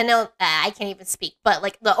I can't even speak, but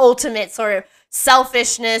the ultimate sort of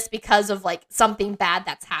selfishness because of something bad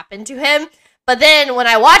that's happened to him. But then when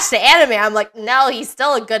I watch the anime, I'm like, no, he's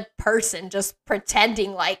still a good person, just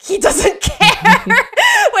pretending like he doesn't care,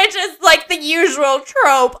 which is the usual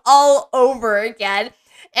trope all over again.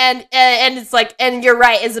 And it's and you're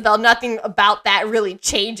right, Isabel, nothing about that really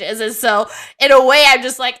changes. And so in a way, I'm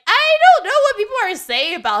just I don't know what people are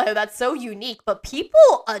saying about him that's so unique, but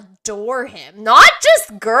people adore him. Not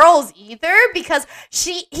just girls either, because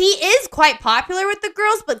he is quite popular with the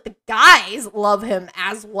girls, but the guys love him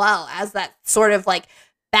as well as that sort of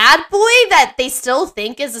bad boy that they still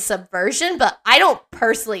think is a subversion, but I don't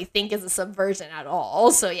personally think is a subversion at all.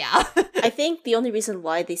 So yeah. I think the only reason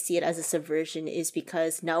why they see it as a subversion is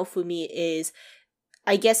because Naofumi is,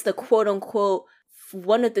 I guess, the quote-unquote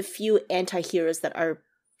one of the few anti-heroes that are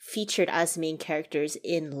featured as main characters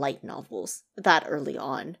in light novels that early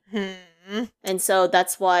on. And so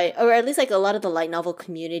that's why, or at least a lot of the light novel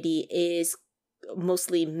community is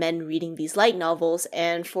mostly men reading these light novels,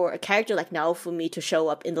 and for a character like Naofumi to show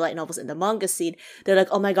up in the light novels in the manga scene, they're like,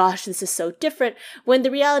 oh my gosh, this is so different. When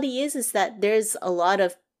the reality is that there's a lot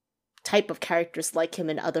of type of characters like him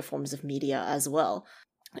in other forms of media as well.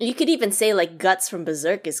 You could even say like Guts from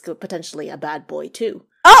Berserk is potentially a bad boy too.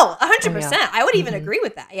 Oh, 100%. I would even agree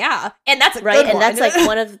with that. Yeah. And that's a good one. And that's like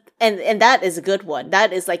one of and that is a good one.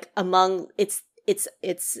 That is like among it's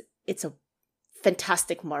a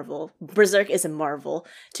fantastic marvel. Berserk is a marvel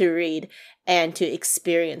to read and to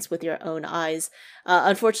experience with your own eyes.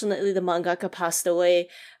 Unfortunately, the mangaka passed away,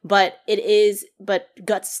 but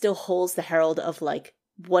Guts still holds the herald of like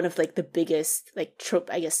one of like the biggest like trope,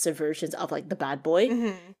 I guess, subversions of like the bad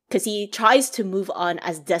boy, because he tries to move on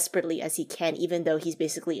as desperately as he can, even though he's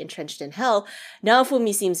basically entrenched in hell.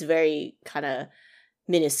 Naofumi seems very kind of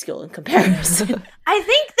minuscule in comparison. I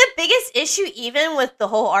think the biggest issue, even with the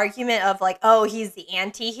whole argument of like, oh, he's the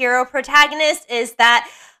anti-hero protagonist, is that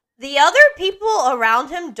the other people around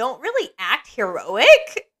him don't really act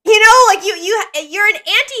heroic. You know, like you're an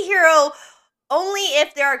anti-hero only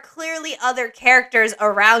if there are clearly other characters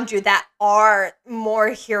around you that are more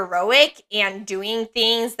heroic and doing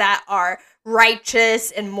things that are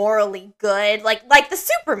righteous and morally good, like the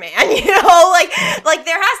Superman, you know, like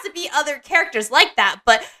there has to be other characters like that.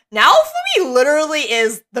 But Naofumi literally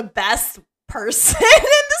is the best person in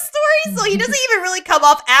the story, so he doesn't even really come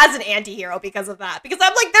off as an anti-hero because of that. Because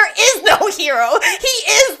I'm like, there is no hero.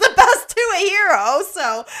 He is the best to a hero.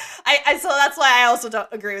 So so that's why I also don't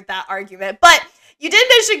agree with that argument. But you did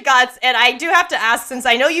mention Guts, and I do have to ask, since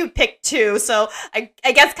I know you picked two, so I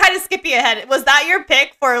guess kind of skipping ahead, was that your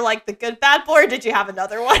pick for like the good bad boy, or did you have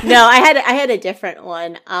another one? No, I had a different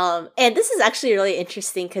one. And this is actually really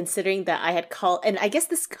interesting considering that I had called, and I guess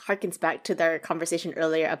this harkens back to their conversation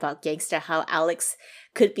earlier about Gangsta, how Alex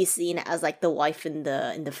could be seen as like the wife in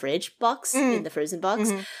the fridge box, in the frozen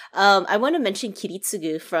box. I want to mention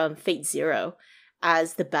Kiritsugu from Fate Zero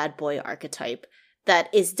as the bad boy archetype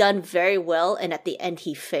that is done very well, and at the end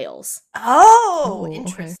he fails. Oh,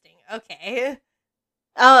 interesting. Okay.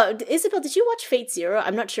 Isabel, did you watch Fate Zero?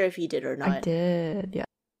 I'm not sure if you did or not. I did, yeah.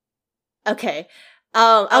 Okay.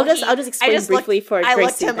 I'll just explain briefly for Gracie. I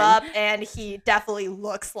looked him up, and he definitely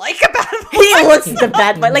looks like a bad boy. He looks the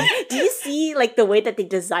bad boy. Like, do you see like the way that they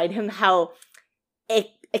designed him? How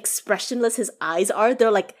expressionless his eyes are?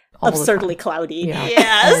 They're like absurdly cloudy. Yeah.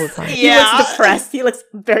 Yes. He looks depressed. He looks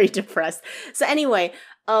very depressed. So anyway,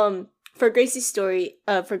 for Gracie's story,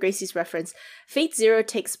 for Gracie's reference, Fate Zero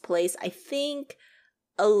takes place, I think,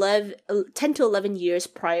 10 to 11 years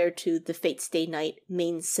prior to the Fate Stay Night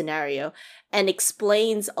main scenario, and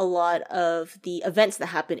explains a lot of the events that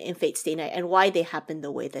happen in Fate Stay Night and why they happen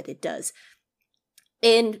the way that it does.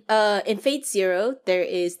 In Fate Zero, there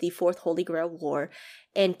is the Fourth Holy Grail War,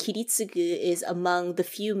 and Kiritsugu is among the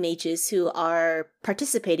few mages who are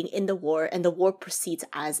participating in the war, and the war proceeds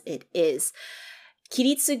as it is.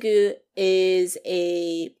 Kiritsugu is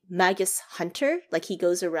a magus hunter, like he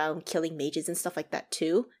goes around killing mages and stuff like that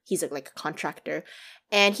too. He's like a contractor.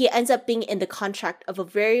 And he ends up being in the contract of a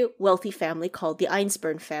very wealthy family called the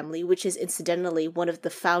Einsburn family, which is incidentally one of the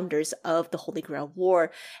founders of the Holy Grail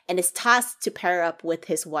War, and is tasked to pair up with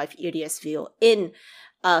his wife Iriasville in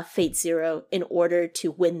Fate Zero in order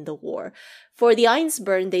to win the war. For the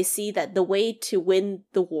Einsburn, they see that the way to win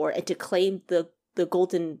the war and to claim the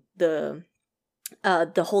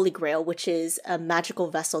Holy Grail, which is a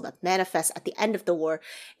magical vessel that manifests at the end of the war,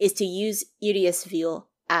 is to use Iriasville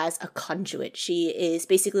as a conduit. She is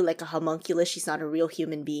basically like a homunculus. She's not a real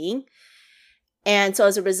human being. And so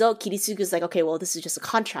as a result, Kiritsugu is like, okay, well, this is just a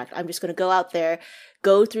contract. I'm just going to go out there,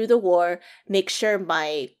 go through the war, make sure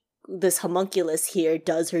this homunculus here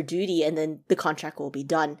does her duty, and then the contract will be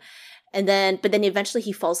done. But then eventually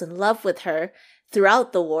he falls in love with her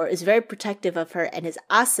throughout the war, is very protective of her and his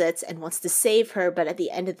assets, and wants to save her, but at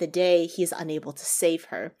the end of the day, he is unable to save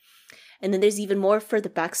her. And then there's even more further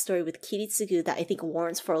backstory with Kiritsugu that I think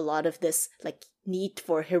warrants for a lot of this like need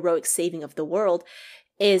for heroic saving of the world,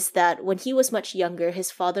 is that when he was much younger,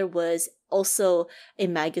 his father was also a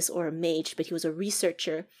magus or a mage, but he was a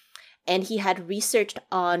researcher. And he had researched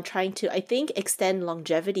on trying to, I think, extend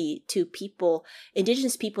longevity to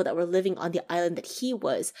indigenous people that were living on the island that he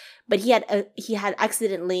was. But he had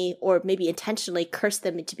accidentally, or maybe intentionally, cursed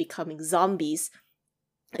them into becoming zombies.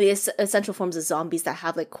 The essential forms of zombies that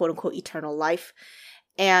have like quote unquote eternal life.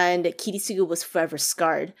 And Kiritsugu was forever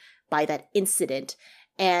scarred by that incident.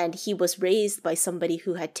 And he was raised by somebody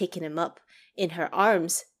who had taken him up in her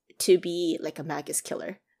arms to be like a magus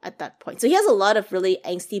killer at that point. So he has a lot of really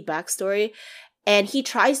angsty backstory. And he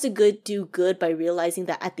tries to do good by realizing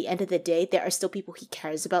that at the end of the day, there are still people he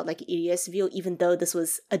cares about, like Iriasville, even though this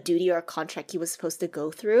was a duty or a contract he was supposed to go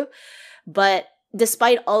through. But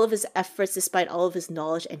despite all of his efforts, despite all of his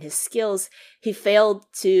knowledge and his skills, he failed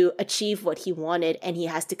to achieve what he wanted, and he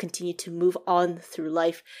has to continue to move on through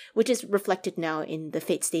life, which is reflected now in the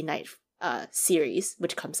Fate Stay Night series,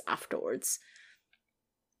 which comes afterwards.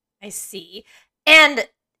 I see. And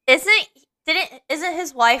isn't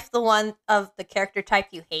his wife the one of the character type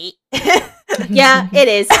you hate? Yeah, it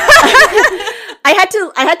is. I had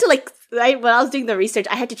to like, when I was doing the research,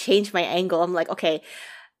 I had to change my angle. I'm like, okay,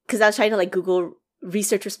 because I was trying to like Google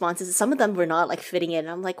research responses. Some of them were not like fitting in.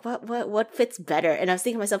 I'm like, what fits better? And I was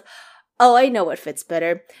thinking to myself, oh, I know what fits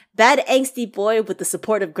better. Bad angsty boy with the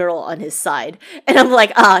supportive girl on his side. And I'm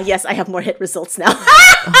like, yes, I have more hit results now.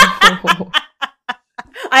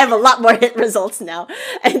 I have a lot more hit results now.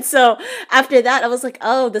 And so after that, I was like,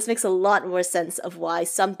 oh, this makes a lot more sense of why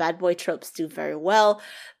some bad boy tropes do very well,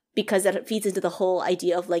 because that feeds into the whole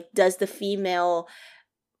idea of like, does the female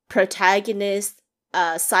protagonist,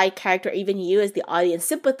 side character, or even you as the audience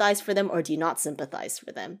sympathize for them, or do you not sympathize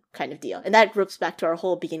for them, kind of deal. And that ropes back to our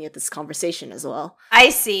whole beginning of this conversation as well. I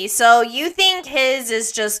see. So you think his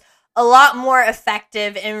is just a lot more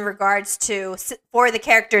effective in regards to for the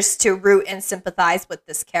characters to root and sympathize with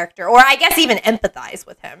this character, or I guess even empathize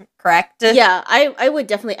with him, correct? Yeah, I would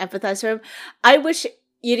definitely empathize for him. I wish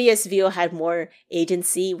Iriasville had more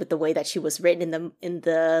agency with the way that she was written in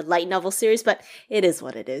the light novel series, but it is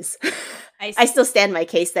what it is. I still stand my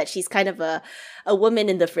case that she's kind of a woman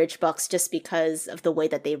in the fridge box just because of the way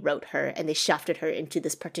that they wrote her and they shafted her into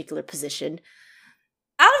this particular position.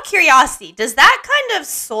 Out of curiosity, does that kind of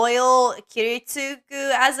soil Kiritsugu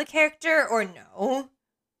as a character or no?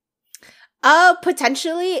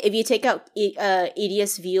 Potentially, if you take out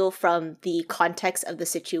Iriasville from the context of the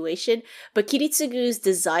situation, but Kiritsugu's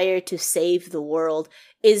desire to save the world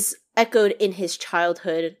is echoed in his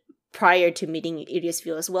childhood prior to meeting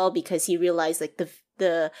Iriasville as well, because he realized like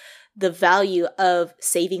the value of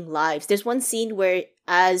saving lives. There's one scene where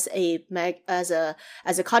as a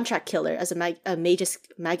contract killer, as a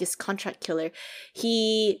magus contract killer,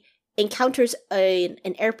 he encounters an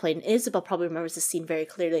airplane. Isabel probably remembers this scene very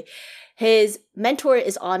clearly. His mentor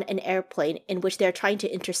is on an airplane in which they're trying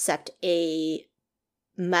to intercept a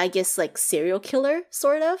magus like serial killer,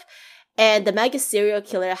 sort of. And the magus serial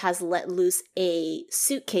killer has let loose a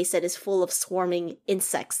suitcase that is full of swarming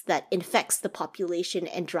insects that infects the population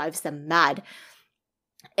and drives them mad.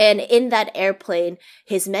 And in that airplane,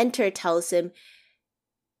 his mentor tells him,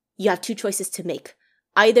 you have two choices to make.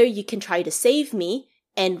 Either you can try to save me,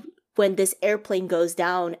 and when this airplane goes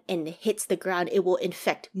down and hits the ground, it will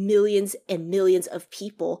infect millions and millions of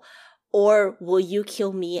people. Or will you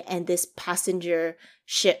kill me and this passenger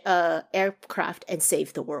aircraft and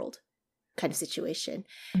save the world? Kind of situation.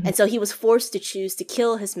 Mm-hmm. And so he was forced to choose to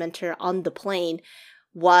kill his mentor on the plane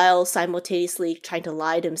while simultaneously trying to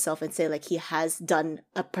lie to himself and say like he has done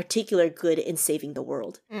a particular good in saving the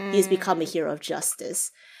world. He has become a hero of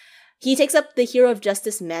justice. He takes up the hero of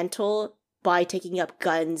justice mantle by taking up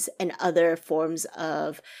guns and other forms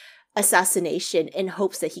of assassination in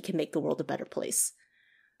hopes that he can make the world a better place.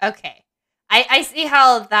 Okay. I see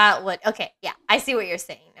how that would... Okay, yeah, I see what you're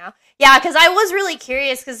saying now. Yeah, because I was really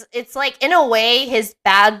curious, because it's like, in a way, his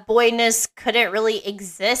bad boyness couldn't really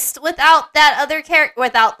exist without that other character,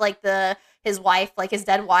 without, like, his wife, like, his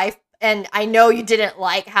dead wife. And I know you didn't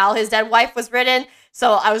like how his dead wife was written,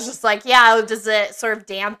 so I was just like, yeah, does it sort of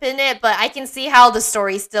dampen it? But I can see how the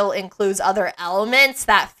story still includes other elements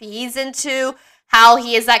that feeds into how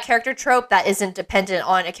he is that character trope that isn't dependent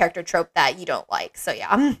on a character trope that you don't like. So,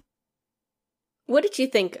 yeah. What did you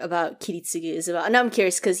think about Kiritsugu, Isabel? And I'm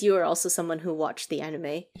curious because you are also someone who watched the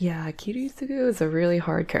anime. Yeah, Kiritsugu is a really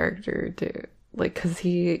hard character to, like, because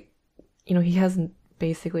he has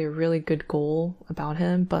basically a really good goal about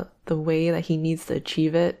him, but the way that he needs to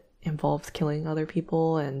achieve it involves killing other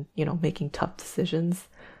people and, making tough decisions.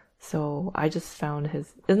 So I just found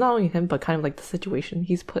it's not only him, but kind of like the situation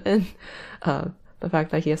he's put in. The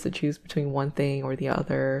fact that he has to choose between one thing or the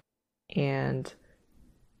other, and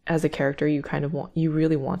as a character, you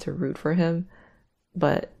really want to root for him,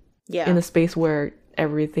 but in a space where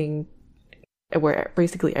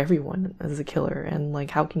basically everyone is a killer, and like,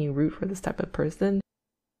 how can you root for this type of person?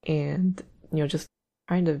 And just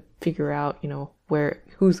trying to figure out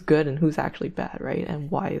who's good and who's actually bad, right? And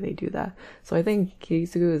why they do that. So I think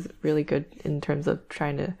Kiritsugu is really good in terms of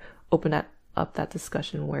trying to open up that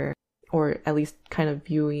discussion or at least kind of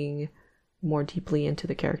viewing more deeply into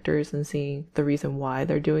the characters and seeing the reason why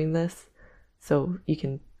they're doing this, so you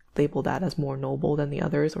can label that as more noble than the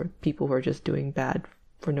others, or people who are just doing bad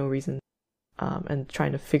for no reason, and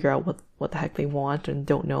trying to figure out what the heck they want and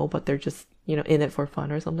don't know, but they're just, in it for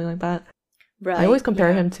fun or something like that. Right. I always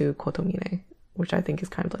compare him to Kotomine, which I think is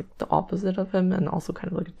kind of like the opposite of him, and also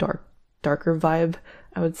kind of like a darker vibe,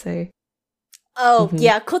 I would say. Oh,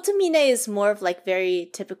 yeah. Kotomine is more of like very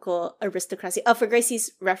typical aristocracy. For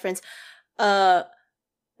Gracie's reference, no,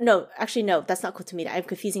 that's not Kotomine. I'm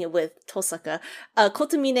confusing it with Tosaka.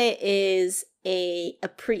 Kotomine is a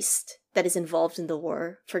priest that is involved in the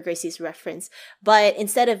war, for Gracie's reference. But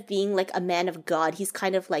instead of being like a man of God, he's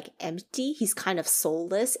kind of like empty. He's kind of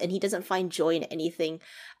soulless, and he doesn't find joy in anything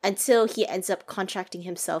until he ends up contracting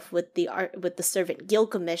himself with the servant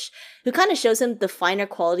Gilgamesh, who kind of shows him the finer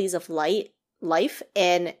qualities of life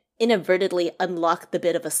and inadvertently unlock the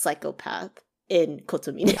bit of a psychopath in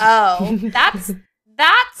Kotomine. Oh, that's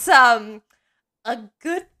a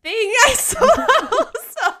good thing, I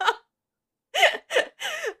suppose.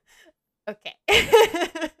 Okay.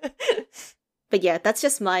 But yeah, that's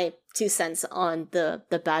just my 2 cents on the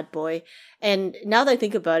bad boy. And now that I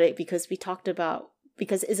think about it, because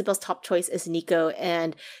Isabel's top choice is Nico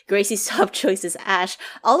and Gracie's top choice is Ash,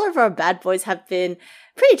 all of our bad boys have been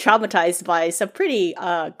pretty traumatized by some pretty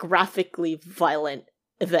graphically violent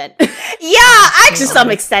event. Yeah, actually, to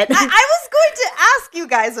some extent. I was going to ask you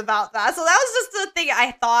guys about that. So that was just the thing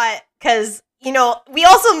I thought, because, we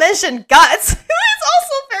also mentioned Guts, who is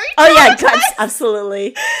also very traumatized. Oh yeah, Guts,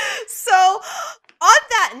 absolutely. So, on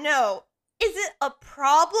that note, is it a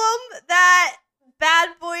problem that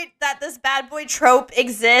this bad boy trope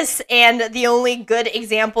exists, and the only good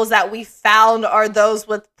examples that we found are those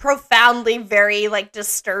with profoundly very like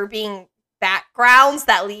disturbing backgrounds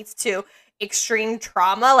that leads to extreme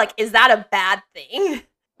trauma? Like, is that a bad thing?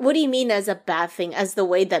 What do you mean as a bad thing? As the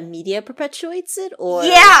way that media perpetuates it? Or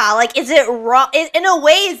yeah, like, is it wrong? In a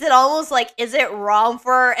way, is it almost like, is it wrong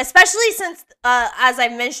for, especially since, as I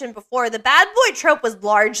mentioned before, the bad boy trope was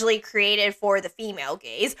largely created for the female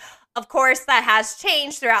gaze. Of course, that has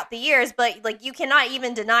changed throughout the years, but like, you cannot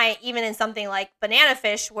even deny it, even in something like Banana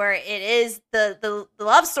Fish, where it is the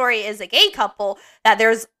love story is a gay couple, that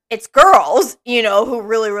it's girls, who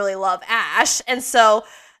really, really love Ash. And so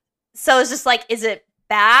it's just like, is it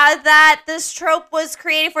bad that this trope was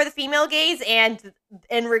created for the female gaze? And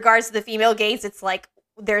in regards to the female gaze, it's like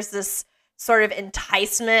there's this sort of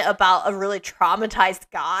enticement about a really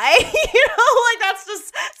traumatized guy. Like, that's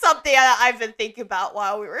just something I've been thinking about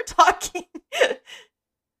while we were talking.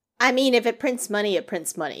 I mean, if it prints money, it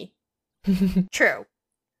prints money. True.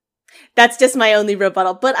 That's just my only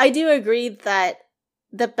rebuttal. But I do agree that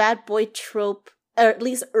the bad boy trope, or at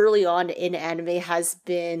least early on in anime, has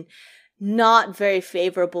been not very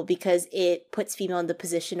favorable because it puts female in the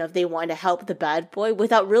position of they want to help the bad boy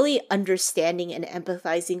without really understanding and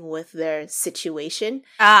empathizing with their situation.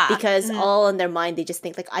 Because all in their mind, they just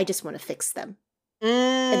think like, I just want to fix them.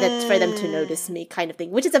 And that's for them to notice me, kind of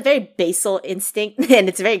thing, which is a very basal instinct, and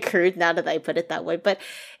it's very crude now that I put it that way, but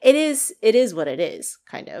it is what it is,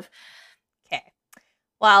 kind of. Okay.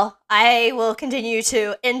 Well, I will continue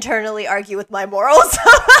to internally argue with my morals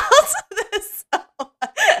about this.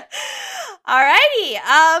 Alrighty,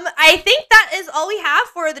 I think that is all we have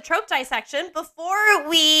for the trope dissection. Before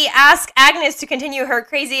we ask Agnes to continue her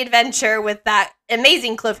crazy adventure with that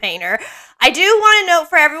amazing cliffhanger, I do want to note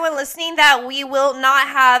for everyone listening that we will not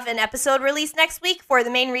have an episode released next week, for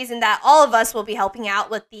the main reason that all of us will be helping out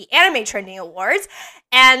with the Anime Trending Awards.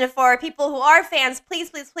 And for people who are fans,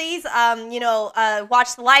 please,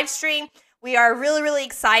 watch the live stream. We are really, really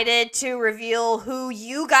excited to reveal who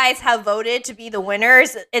you guys have voted to be the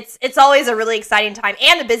winners. It's always a really exciting time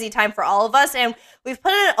and a busy time for all of us. And we've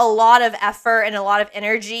put in a lot of effort and a lot of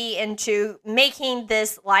energy into making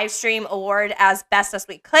this live stream award as best as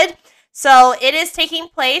we could. So it is taking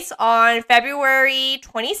place on February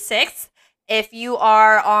 26th. If you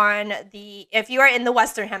are in the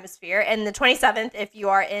Western Hemisphere, and the 27th if you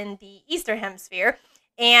are in the Eastern Hemisphere.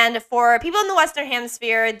 And for people in the Western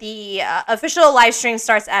Hemisphere, the official live stream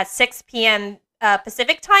starts at 6 p.m.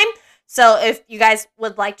 Pacific time. So if you guys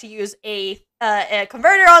would like to use a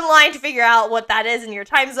converter online to figure out what that is in your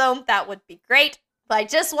time zone, that would be great. But I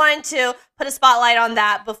just wanted to put a spotlight on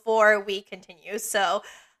that before we continue. So,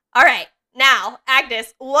 all right. Now,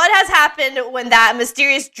 Agnes, what has happened when that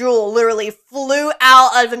mysterious jewel literally flew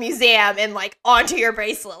out of a museum and, like, onto your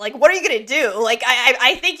bracelet? Like, what are you going to do? Like,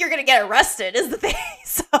 I think you're going to get arrested is the thing.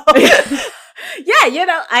 So,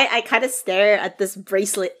 yeah, I kind of stare at this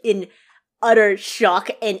bracelet in utter shock,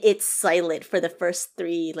 and it's silent for the first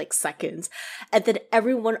 3, seconds. And then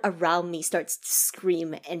everyone around me starts to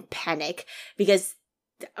scream and panic because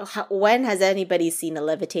when has anybody seen a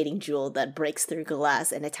levitating jewel that breaks through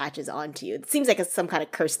glass and attaches onto you? It seems like it's some kind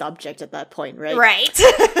of cursed object at that point, right? Right.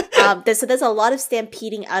 There's a lot of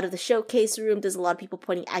stampeding out of the showcase room. There's a lot of people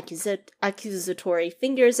pointing accusatory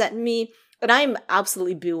fingers at me. And I'm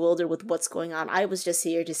absolutely bewildered with what's going on. I was just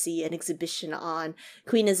here to see an exhibition on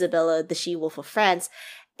Queen Isabella, the She-Wolf of France.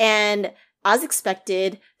 And as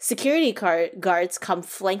expected, security guards come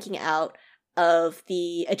flanking out of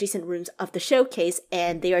the adjacent rooms of the showcase,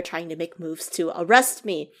 and they are trying to make moves to arrest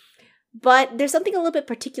me. But there's something a little bit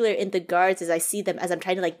particular in the guards as I see them, as I'm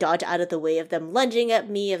trying to like dodge out of the way of them lunging at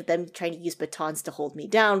me, of them trying to use batons to hold me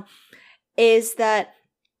down, is that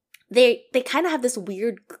they kind of have this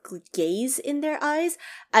weird gaze in their eyes,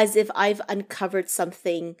 as if I've uncovered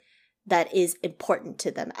something that is important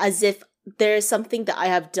to them, as if there's something that I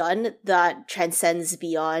have done that transcends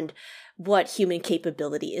beyond what human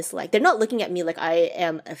capability is like. They're not looking at me like I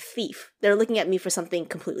am a thief. They're looking at me for something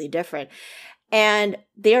completely different. And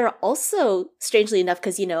they are also, strangely enough,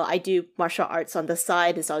 because, you know, I do martial arts on the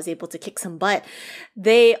side, and so I was able to kick some butt.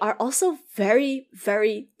 They are also very,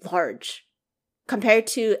 very large compared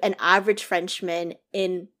to an average Frenchman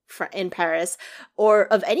in Paris, or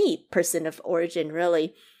of any person of origin,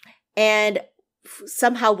 really. And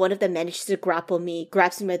somehow one of them manages to grapple me,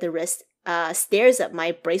 grabs me by the wrist, stares at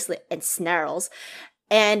my bracelet and snarls.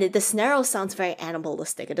 And the snarl sounds very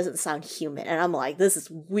animalistic. It doesn't sound human. And I'm like, this is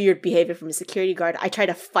weird behavior from a security guard. I try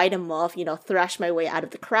to fight him off, you know, thrash my way out of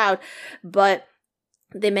the crowd. But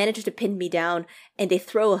they manage to pin me down, and they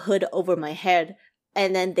throw a hood over my head.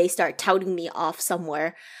 And then they start touting me off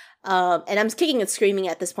somewhere. And I'm kicking and screaming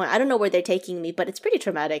at this point. I don't know where they're taking me, but it's pretty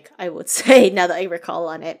traumatic, I would say, now that I recall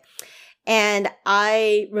on it. And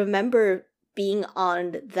I remember being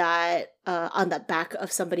on that back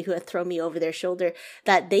of somebody who had thrown me over their shoulder,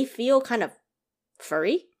 that they feel kind of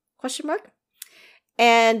furry, ?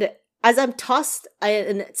 And as I'm tossed,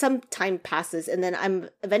 and some time passes, and then I'm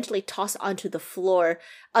eventually tossed onto the floor,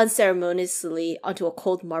 unceremoniously onto a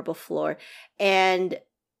cold marble floor, and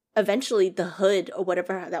eventually the hood or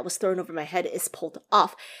whatever that was thrown over my head is pulled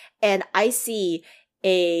off, and I see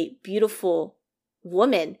a beautiful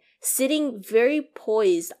woman sitting very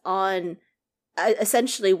poised on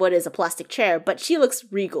essentially what is a plastic chair, but she looks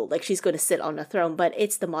regal, like she's going to sit on a throne, but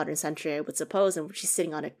it's the modern century, I would suppose, and she's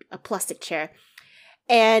sitting on a plastic chair.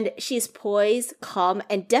 And she's poised, calm,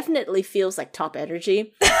 and definitely feels like top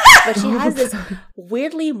energy. But she has this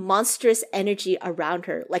weirdly monstrous energy around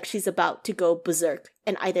her, like she's about to go berserk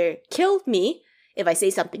and either kill me if I say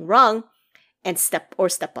something wrong and step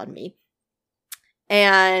on me.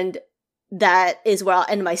 And that is where I'll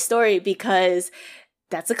end my story, because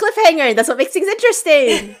that's a cliffhanger, and that's what makes things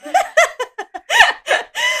interesting.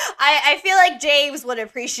 I feel like James would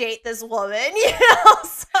appreciate this woman, you know,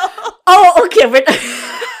 so... Oh, okay,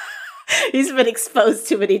 he's been exposed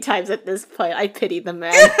too many times at this point. I pity the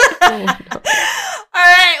man. Oh, no. All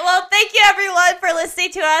right, well, thank you everyone for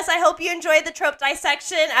listening to us. I hope you enjoyed the trope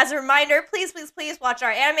dissection. As a reminder, please watch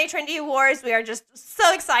our Anime Trendy Awards. We are just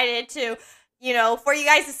so excited to, you know, for you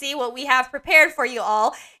guys to see what we have prepared for you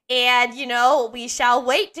all. And, you know, we shall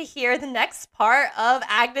wait to hear the next part of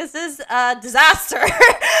Agnes's disaster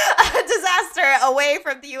away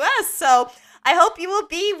from the U.S. So I hope you will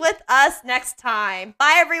be with us next time.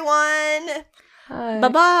 Bye, everyone.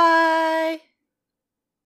 Bye-bye.